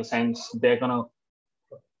 In the sense, they're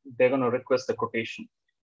gonna request the quotation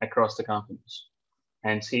across the companies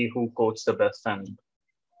and see who quotes the best and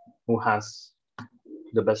who has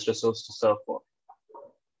the best resource to serve for.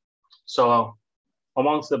 So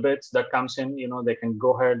amongst the bids that comes in, they can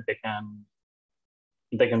go ahead, they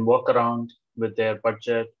can work around with their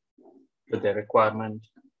budget, with their requirement,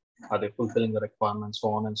 are they fulfilling the requirements,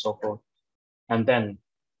 so on and so forth, and then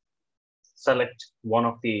select one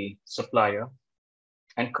of the supplier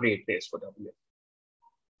and create the SOW.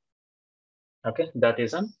 Okay, that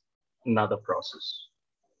is another process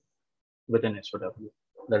within SOW.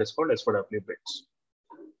 That is called SOW bids.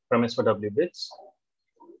 From SOW bids,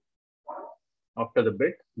 after the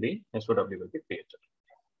bid, the SOW will be created.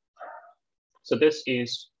 So this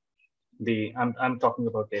is the, I'm talking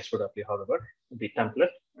about the SOW, however, the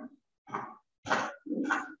template.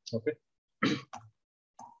 Okay.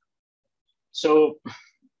 So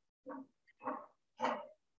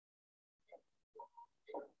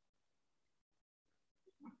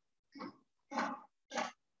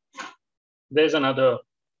there's another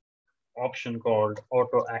option called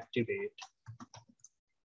auto activate.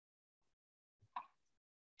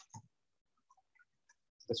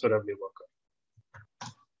 SOW worker.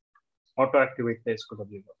 Auto activate the SOW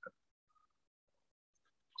worker.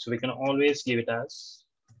 So we can always give it as,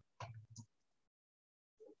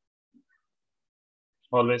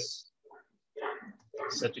 always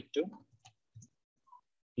set it to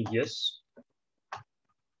yes.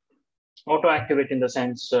 Auto activate in the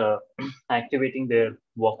sense activating their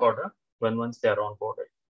work order once they are onboarded.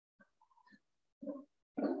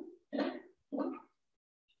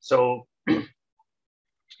 So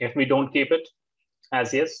if we don't keep it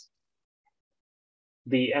as is,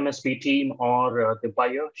 the MSP team or the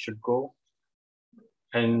buyer should go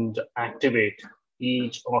and activate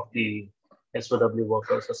each of the SOW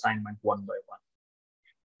workers assignment one by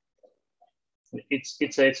one.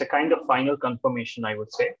 It's a kind of final confirmation, I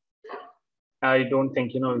would say. I don't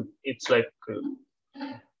think, it's like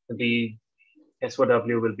the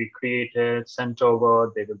SOW will be created, sent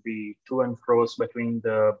over, there will be to and fro's between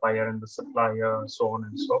the buyer and the supplier, so on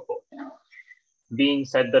and so forth. Being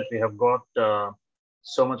said that we have got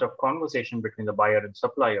so much of conversation between the buyer and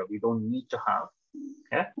supplier, we don't need to have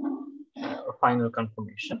a final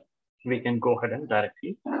confirmation. We can go ahead and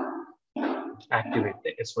directly activate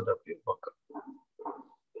the SOW worker.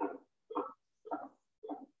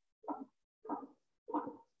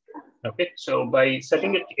 Okay, so by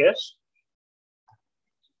setting it yes,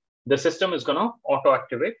 the system is going to auto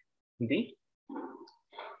activate the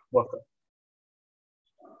worker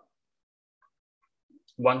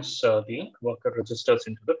once the worker registers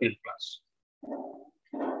into the field class.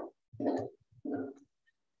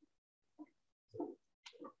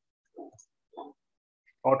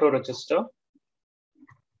 Auto register,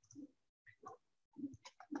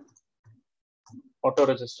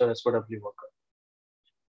 SOW worker.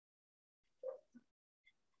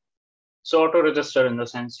 So auto register in the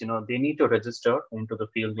sense, they need to register into the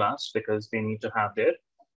Fieldglass because they need to have their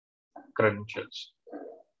credentials.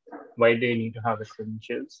 Why they need to have the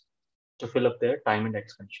credentials? To fill up their time and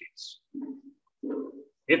expense sheets.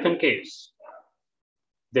 If in case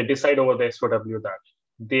they decide over the SOW that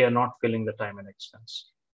they are not filling the time and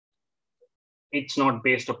expense, it's not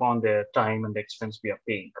based upon their time and expense we are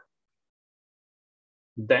paying,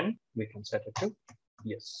 then we can set it to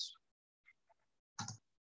yes.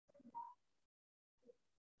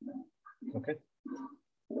 Okay.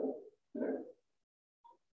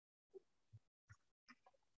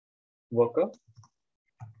 Worker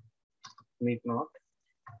need not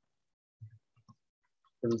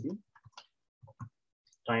fill the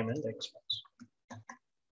time and expense.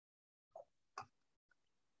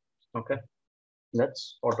 Okay,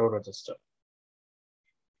 let's auto register.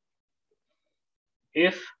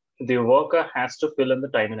 If the worker has to fill in the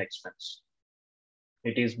time and expense,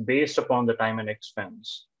 it is based upon the time and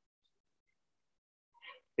expense.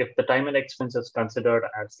 If the time and expense is considered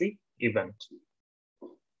as the event,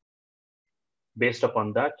 based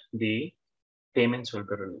upon that, the payments will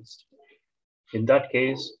be released. In that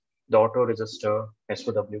case, the auto register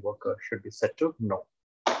SOW worker should be set to no,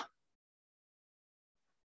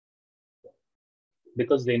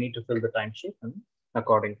 because they need to fill the timesheet and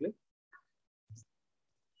accordingly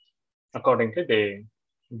they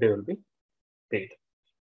will be paid.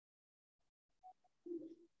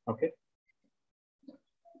 Okay.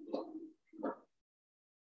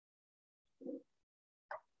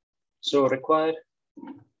 So require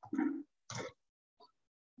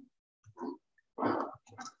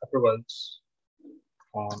approvals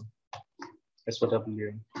on SOW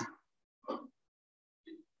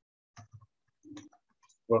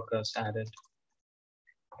workers added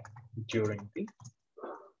during the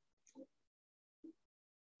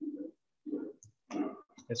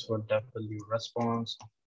SOW response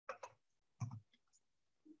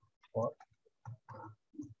or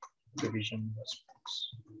revision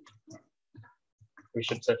response. We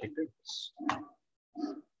should set it to this.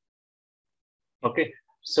 Okay,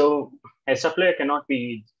 so a supplier cannot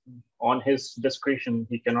be on his discretion.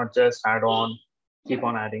 He cannot just keep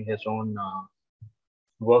on adding his own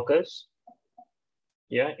workers.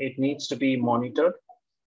 Yeah, it needs to be monitored.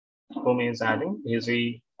 Whom he is adding? Is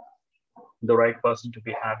he the right person to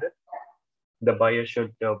be added? The buyer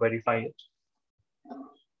should verify it.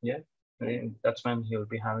 Yeah, that's when he'll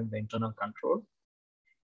be having the internal control.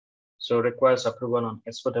 So requires approval on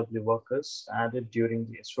SOW workers added during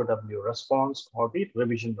the SOW response or the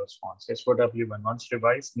revision response. SOW when once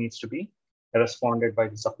revised needs to be responded by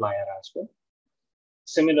the supplier as well.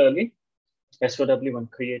 Similarly, SOW when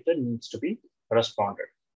created needs to be responded.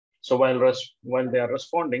 So while they are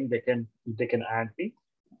responding, they can add the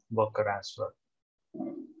worker as well.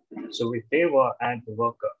 So if they were add the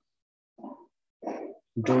worker,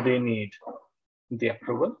 do they need the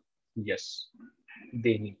approval? Yes,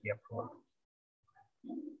 they need the approval.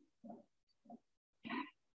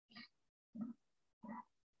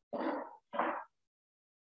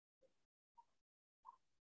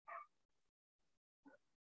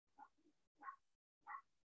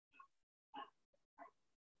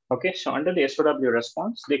 Okay, so under the SOW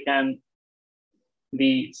response,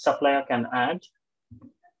 the supplier can add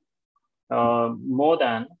more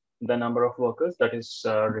than the number of workers that is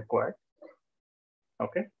required.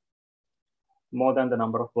 Okay. More than the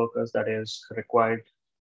number of workers that is required,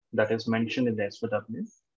 that is mentioned in the SOW,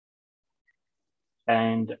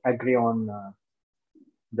 and agree on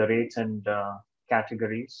the rates and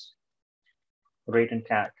categories, rate and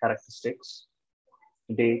characteristics,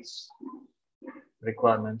 dates,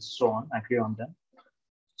 requirements, so on, agree on them.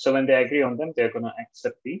 So when they agree on them, they're going to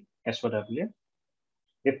accept the SOW.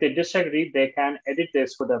 If they disagree, they can edit the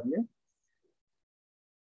SOW.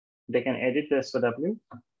 They can edit the SOW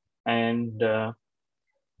and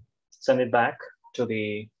send it back to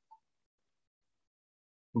the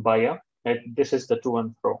buyer. This is the to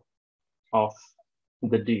and fro of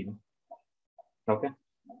the deal. Okay.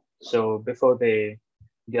 So before they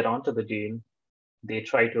get onto the deal, they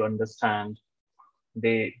try to understand,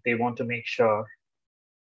 they want to make sure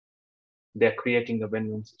they're creating a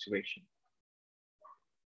win-win situation.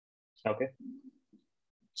 Okay.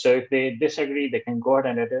 So if they disagree, they can go ahead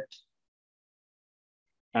and edit.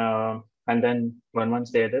 And then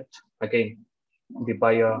once they edit, again, the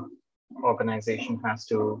buyer organization has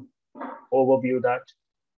to overview that,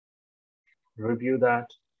 review that,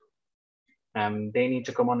 and they need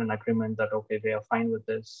to come on an agreement that, okay, they are fine with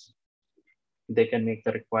this. They can make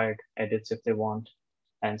the required edits if they want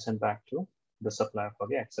and send back to the supplier for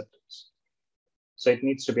the acceptance. So it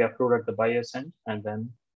needs to be approved at the buyer's end, and then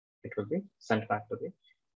it will be sent back to the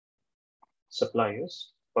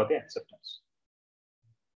suppliers for the acceptance.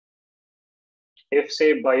 If,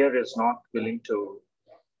 say, buyer is not willing to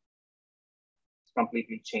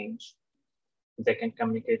completely change, they can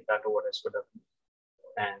communicate that over SOW,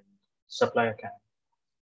 and supplier can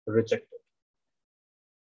reject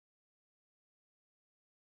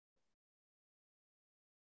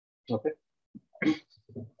it. Okay.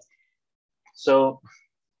 So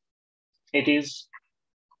it is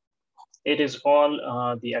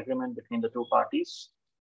all the agreement between the two parties.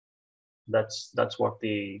 That's what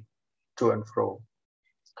the to and fro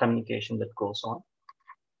communication that goes on.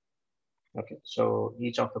 Okay, so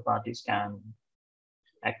each of the parties can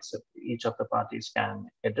accept, each of the parties can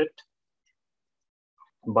edit,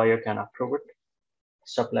 buyer can approve it,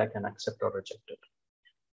 supplier can accept or reject it.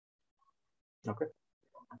 Okay.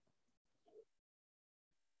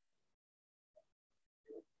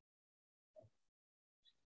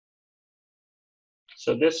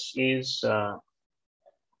 So this is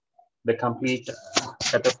the complete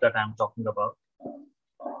setup that I'm talking about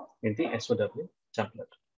in the SOW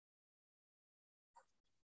template.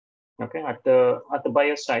 Okay, at the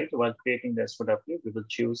buyer side, while creating the SOW, we will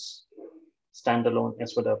choose standalone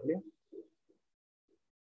SOW.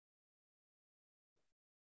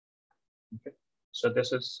 Okay, so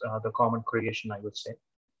this is the common creation, I would say,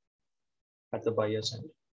 at the buyer's end.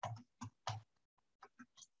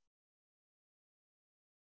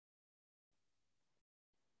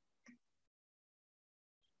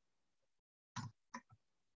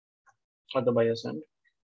 At the buyer's end,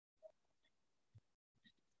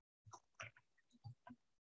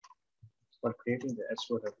 for creating the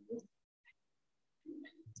SOW,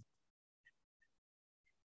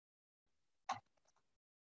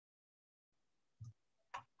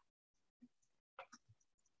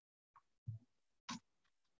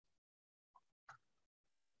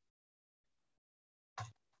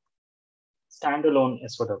 standalone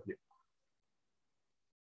SOW.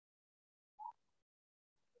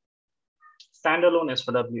 Standalone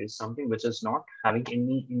SOW is something which is not having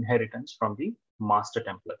any inheritance from the master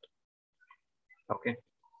template. Okay,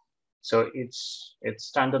 so it's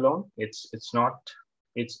standalone. It is not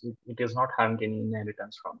having any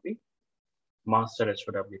inheritance from the master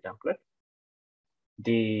SOW template.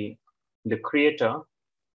 The creator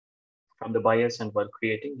from the buyer's end, while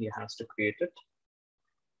creating, he has to create it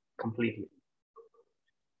completely.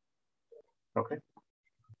 Okay,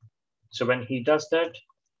 so when he does that,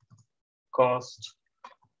 cost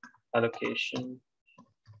allocation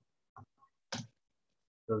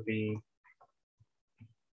will be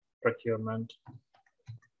procurement,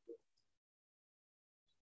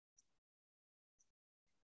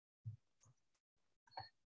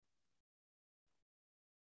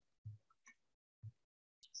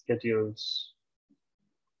 schedules,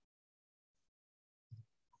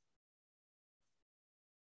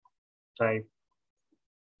 type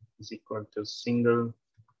is equal to single.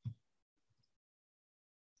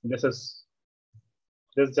 This is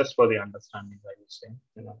just for the understanding, I would say.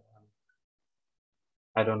 You know,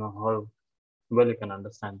 I don't know how well you can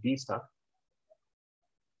understand these stuff.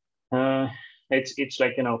 It's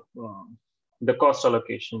like, you know, the cost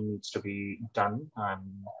allocation needs to be done.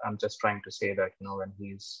 I'm just trying to say that, you know, when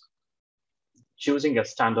he's choosing a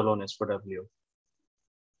standalone SOW,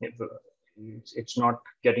 it's not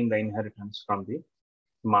getting the inheritance from the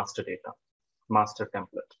master data, master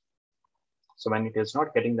template. So when it is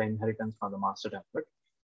not getting the inheritance from the master template,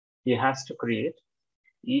 he has to create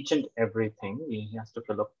each and everything. He has to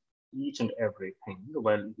fill up each and everything.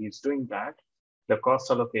 While he's doing that, the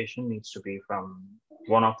cost allocation needs to be from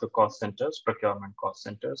one of the cost centers, procurement cost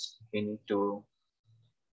centers. We need to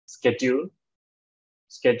schedule.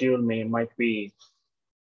 Schedule might be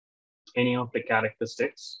any of the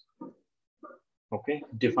characteristics. Okay,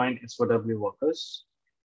 define SOW workers,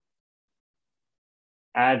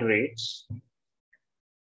 add rates,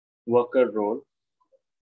 worker role,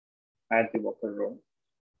 add the worker role,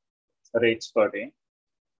 rates per day.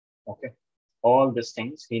 Okay, all these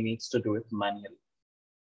things he needs to do it manually.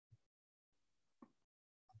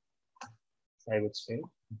 I would say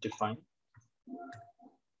define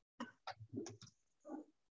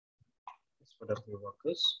SOW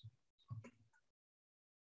workers,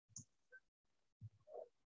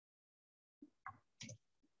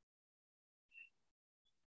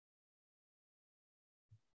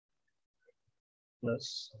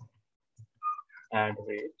 plus add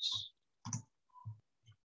rates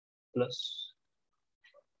plus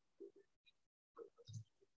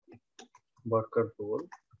worker role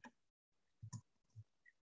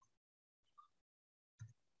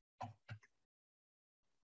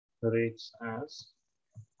rates as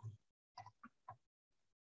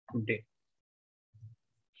day,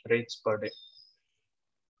 rates per day.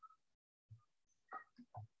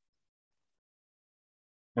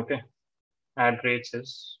 Okay, add rates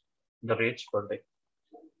is the rates per day.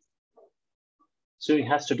 So he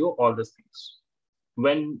has to do all these things.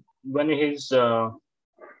 When he's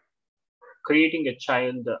creating a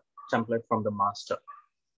child template from the master,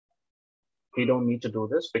 he don't need to do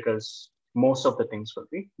this because most of the things will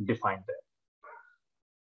be defined there.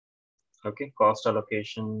 Okay, cost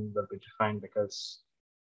allocation will be defined because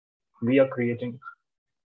we are creating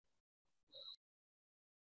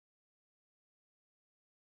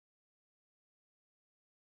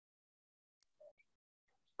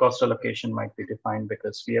cost allocation might be defined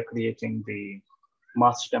because we are creating the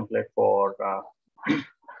master template for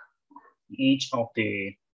each of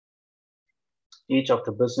the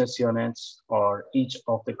business units or each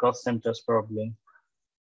of the cost centers probably.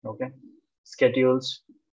 Okay, schedules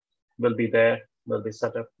will be there, will be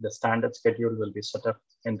set up. The standard schedule will be set up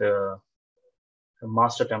in the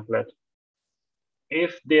master template.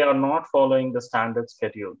 If they are not following the standard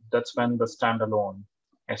schedule, that's when the standalone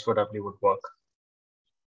SOW would work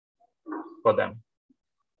for them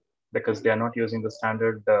because they are not using the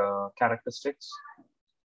standard characteristics.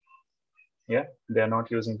 Yeah, they are not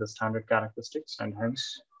using the standard characteristics, and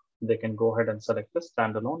hence they can go ahead and select the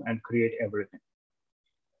standalone and create everything.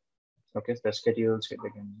 Okay, the schedules, they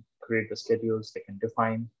can create the schedules, they can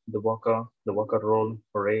define the worker role,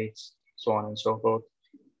 rates, so on and so forth,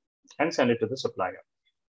 and send it to the supplier.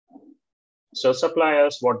 So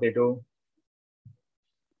suppliers, what they do,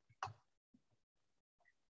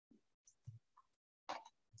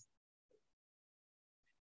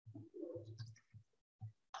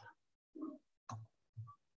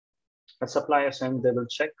 at supplier's end, they will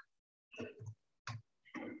check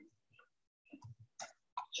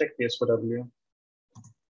the SOW.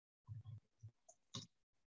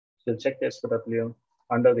 They'll check the SOW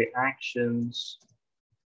under the actions.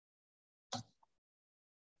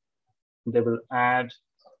 They will add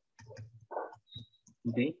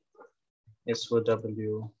the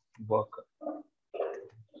SOW worker.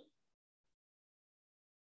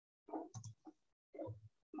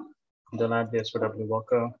 They'll add the SOW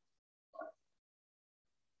worker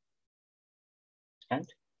and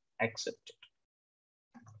accept it.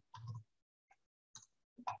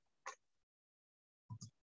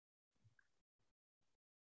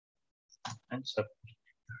 And submit.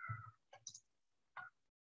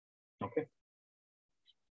 Okay.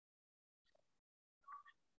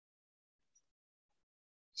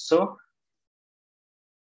 So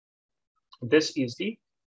this is the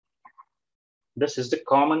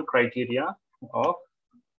common criteria of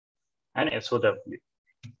an SOW.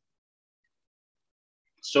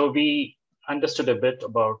 So we understood a bit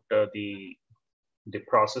about the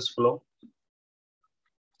process flow.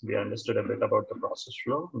 We understood a bit about the process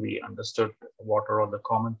flow. We understood what are all the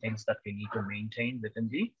common things that we need to maintain within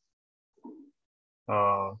the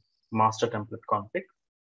master template config,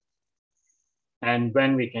 and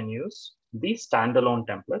when we can use the standalone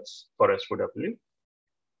templates for SOW,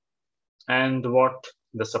 and what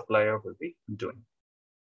the supplier will be doing.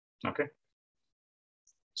 Okay.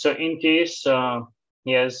 So in case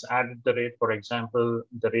he has added the rate, for example,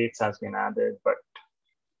 the rates has been added, but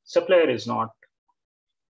supplier is not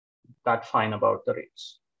that fine about the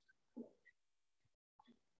rates.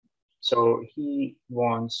 So he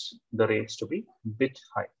wants the rates to be bit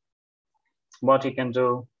high. What he can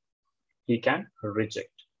do, he can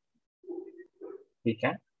reject. He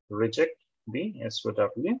can reject the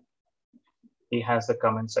SOW. He has the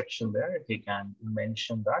comment section there. He can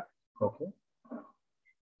mention that, okay,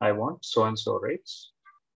 I want so-and-so rates,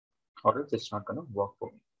 or else it's not gonna work for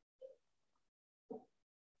me.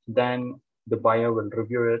 Then the buyer will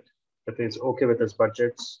review it. If he's okay with his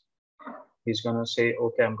budgets, he's gonna say,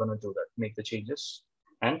 okay, I'm gonna do that, make the changes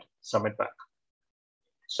and submit back.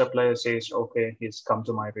 Supplier says, okay, he's come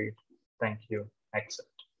to my rate. Thank you, accept.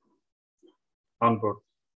 Onboard,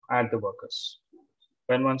 add the workers.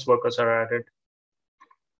 When once workers are added,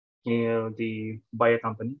 the buyer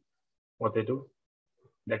company, what they do,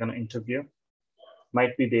 they're gonna interview.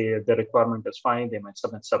 Might be the requirement is 5, they might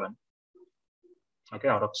submit 7. Okay,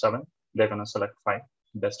 out of 7, they're gonna select 5,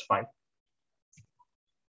 best 5.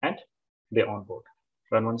 And they onboard.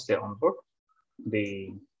 When once they onboard,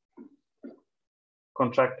 the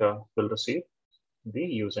contractor will receive the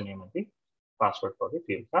username and the password for the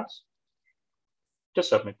Fieldglass to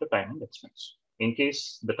submit the time and expense. In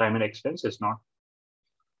case the time and expense is not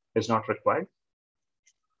required,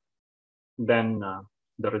 then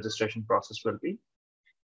the registration process will be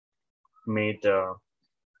made. The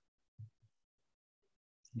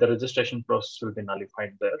registration process will be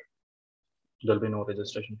nullified there. There'll be no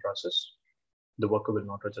registration process. The worker will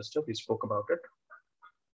not register. We spoke about it.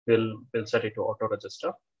 We'll set it to auto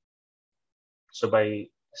register. So by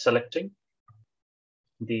selecting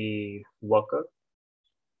the worker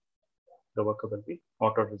will be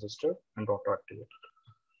auto registered and auto activated.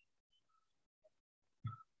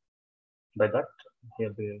 By that,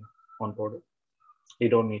 he'll be onboarded. You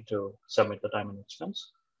don't need to submit the time and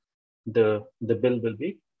expense. The bill will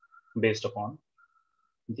be based upon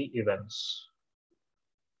the events.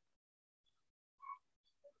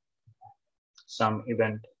 Some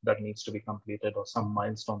event that needs to be completed or some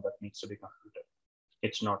milestone that needs to be completed.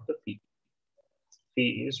 It's not the fee.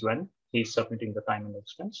 Fee is when he's submitting the time and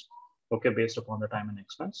expense. Okay, based upon the time and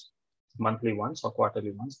expense, monthly once or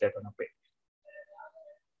quarterly once, they're gonna pay.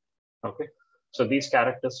 Okay, so these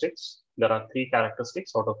characteristics, there are 3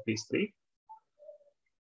 characteristics out of these 3.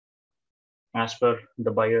 As per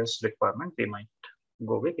the buyer's requirement, they might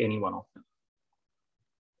go with any one of them.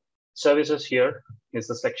 Services here is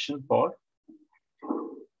the section for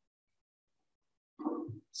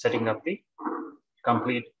setting up the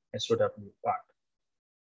complete SOW part.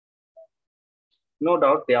 No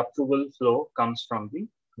doubt the approval flow comes from the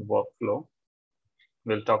workflow.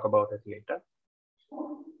 We'll talk about it later.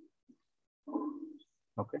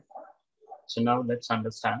 Okay, so now let's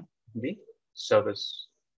understand the service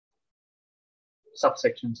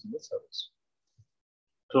subsections in the service.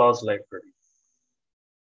 Clause library.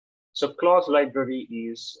 So clause library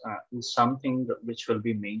is something which will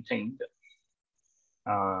be maintained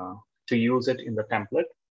to use it in the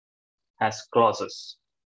template as clauses.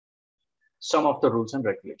 Some of the rules and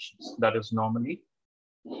regulations that is normally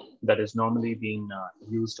being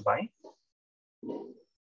used by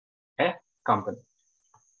a company,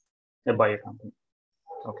 a buyer company.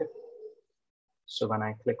 Okay. So when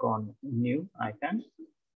I click on new, I can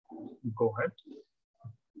go ahead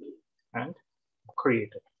and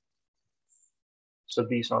create it. So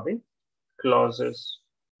these are the clauses,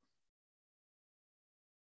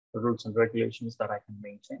 rules and regulations that I can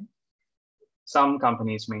maintain. Some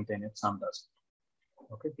companies maintain it, some doesn't.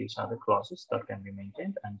 Okay, these are the clauses that can be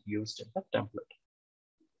maintained and used in the template.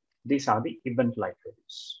 These are the event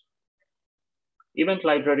libraries. Event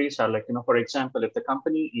libraries are like, for example, if the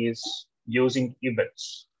company is using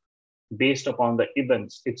events, based upon the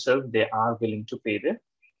events itself, they are willing to pay the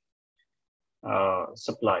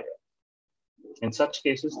supplier. In such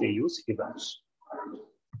cases, they use events.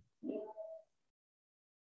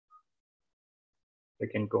 We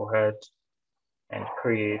can go ahead and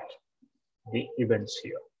create the events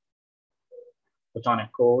here. Put on a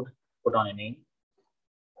code, put on a name,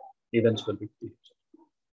 events will be created.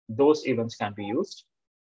 Those events can be used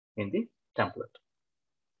in the template.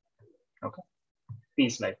 Okay.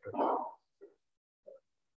 Fees library.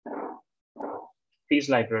 Fees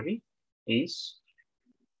library is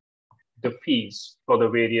the fees for the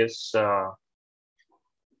various,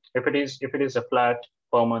 if it is a flat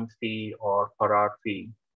per month fee or per hour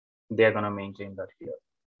fee, they're gonna maintain that here.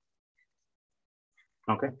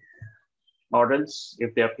 Okay. Or else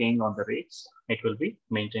if they are paying on the rates, it will be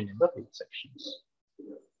maintained in the rate sections.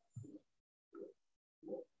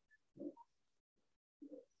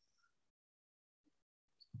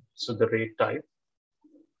 So the rate type,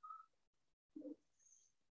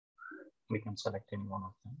 we can select any one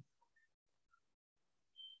of them.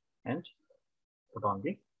 and put on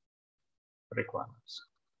the requirements.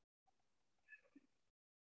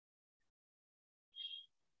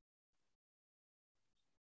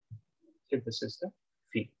 Okay, this is the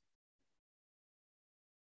fee.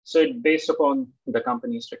 So it based upon the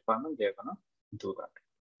company's requirement, they're gonna do that.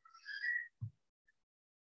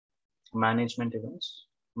 Management events.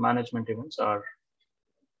 Management events are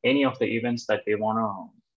any of the events that they wanna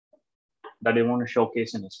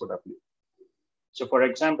showcase in SOW. So for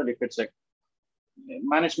example, if it's like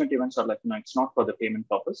management events are like, it's not for the payment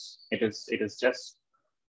purpose. It is just,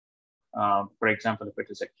 for example, if it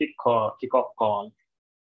is a kickoff call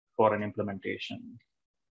for an implementation,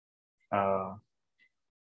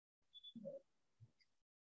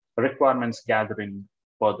 requirements gathering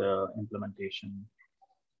for the implementation,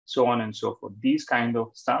 so on and so forth. These kind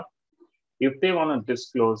of stuff, if they want to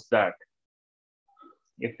disclose that,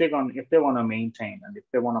 if they want to maintain and if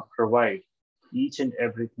they want to provide each and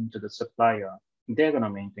everything to the supplier, they're going to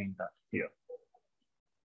maintain that here.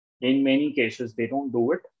 In many cases, they don't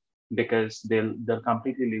do it because they'll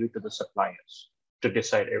completely leave it to the suppliers to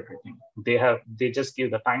decide everything. They just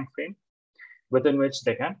give the time frame within which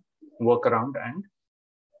they can work around and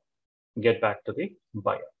get back to the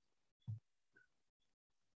buyer.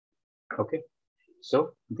 Okay,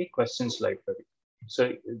 so the questions library.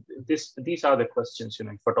 So these are the questions, if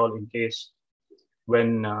at all, in case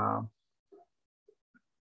when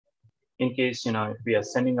if we are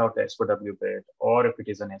sending out the SOW bid, or if it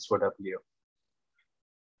is an SOW,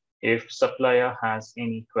 if supplier has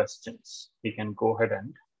any questions, we can go ahead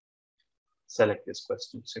and select these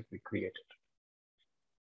questions if we create it.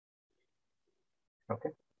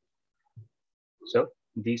 Okay, so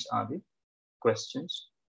these are the questions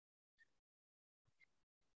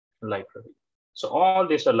library. So all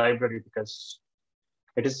these are library because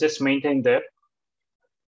it is just maintained there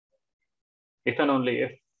if and only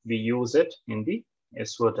if we use it in the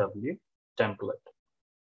SOW template.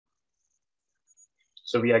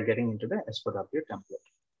 So we are getting into the SOW template.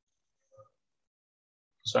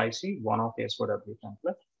 So I see one of the SOW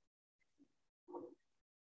template,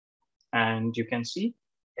 and you can see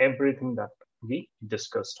everything that we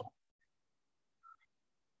discussed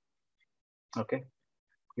on. Okay,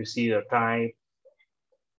 you see the type,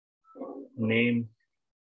 name,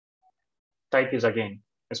 type is again,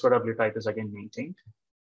 SOW type is again maintained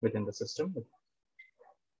within the system.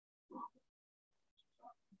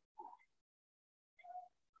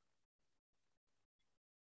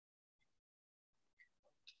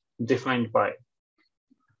 Defined by,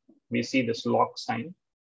 we see this lock sign.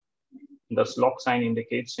 This lock sign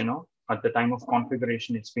indicates, at the time of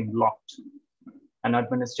configuration, it's been locked. An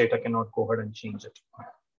administrator cannot go ahead and change it.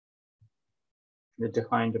 They're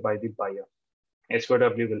defined by the buyer.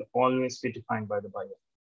 SOW will always be defined by the buyer.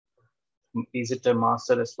 Is it a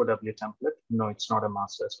master SOW template? No, it's not a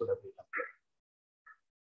master SOW template.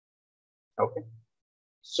 Okay.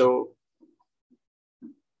 So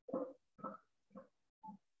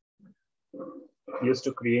used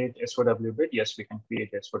to create SOW bid. Yes, we can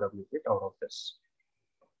create SOW bid out of this.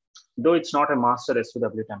 Though it's not a master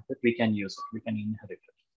SOW template, we can use it. We can inherit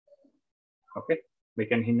it. Okay, we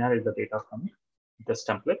can inherit the data from this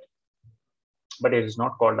template, but it is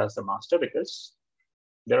not called as the master because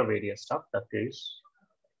there are various stuff that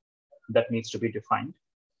needs to be defined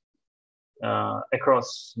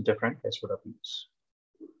across different SOWs.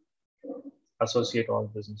 Associate all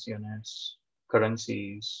business units,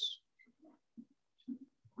 currencies,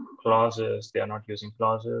 clauses, they are not using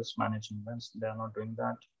clauses. Managing events, they are not doing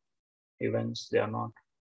that. Events, they are not.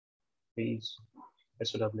 Fees,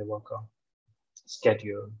 SOW worker,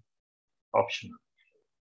 schedule, optional.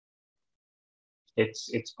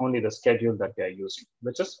 It's only the schedule that they are using,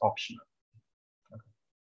 which is optional. Okay.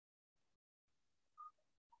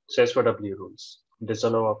 So SOW rules,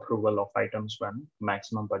 disallow approval of items when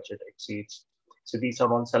maximum budget exceeds. So these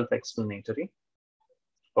are all self-explanatory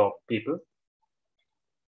for people.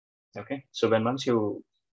 Okay, so once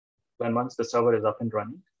the server is up and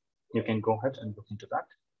running, you can go ahead and look into that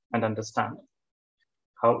and understand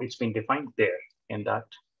how it's been defined there in that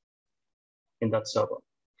server.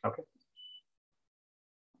 Okay.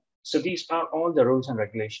 So these are all the rules and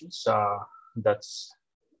regulations. That's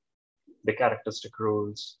the characteristic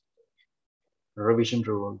rules, revision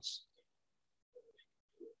rules.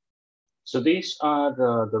 So these are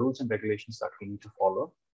the rules and regulations that we need to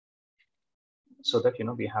follow so that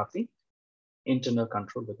we have the internal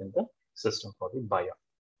control within the system for the buyer.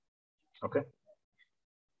 Okay.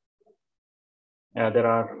 There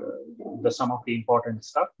are some of the important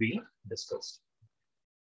stuff we discussed.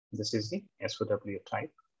 This is the SOW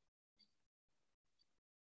type.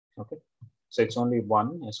 Okay. So it's only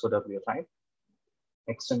one SOW type.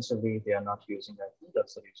 Extensively, they are not using IT.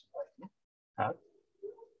 That's the reason why we have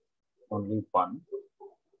only one.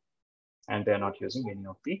 And they're not using any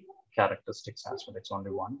of the characteristics as well. It's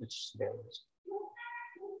only one which they're using.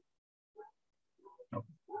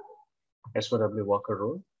 Okay. SOW worker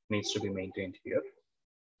role needs to be maintained here.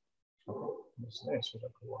 Okay. This is the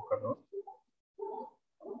SOW worker role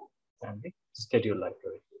and the schedule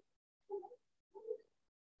library.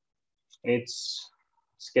 Its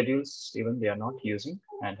schedules even they are not using,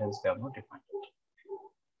 and hence they are not defined.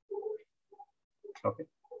 Okay.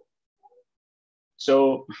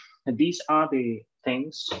 So these are the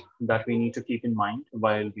things that we need to keep in mind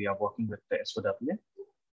while we are working with the SOW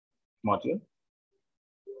module.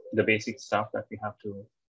 The basic stuff that we have to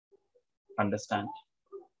understand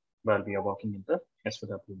while we are working in the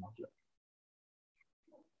SOW module.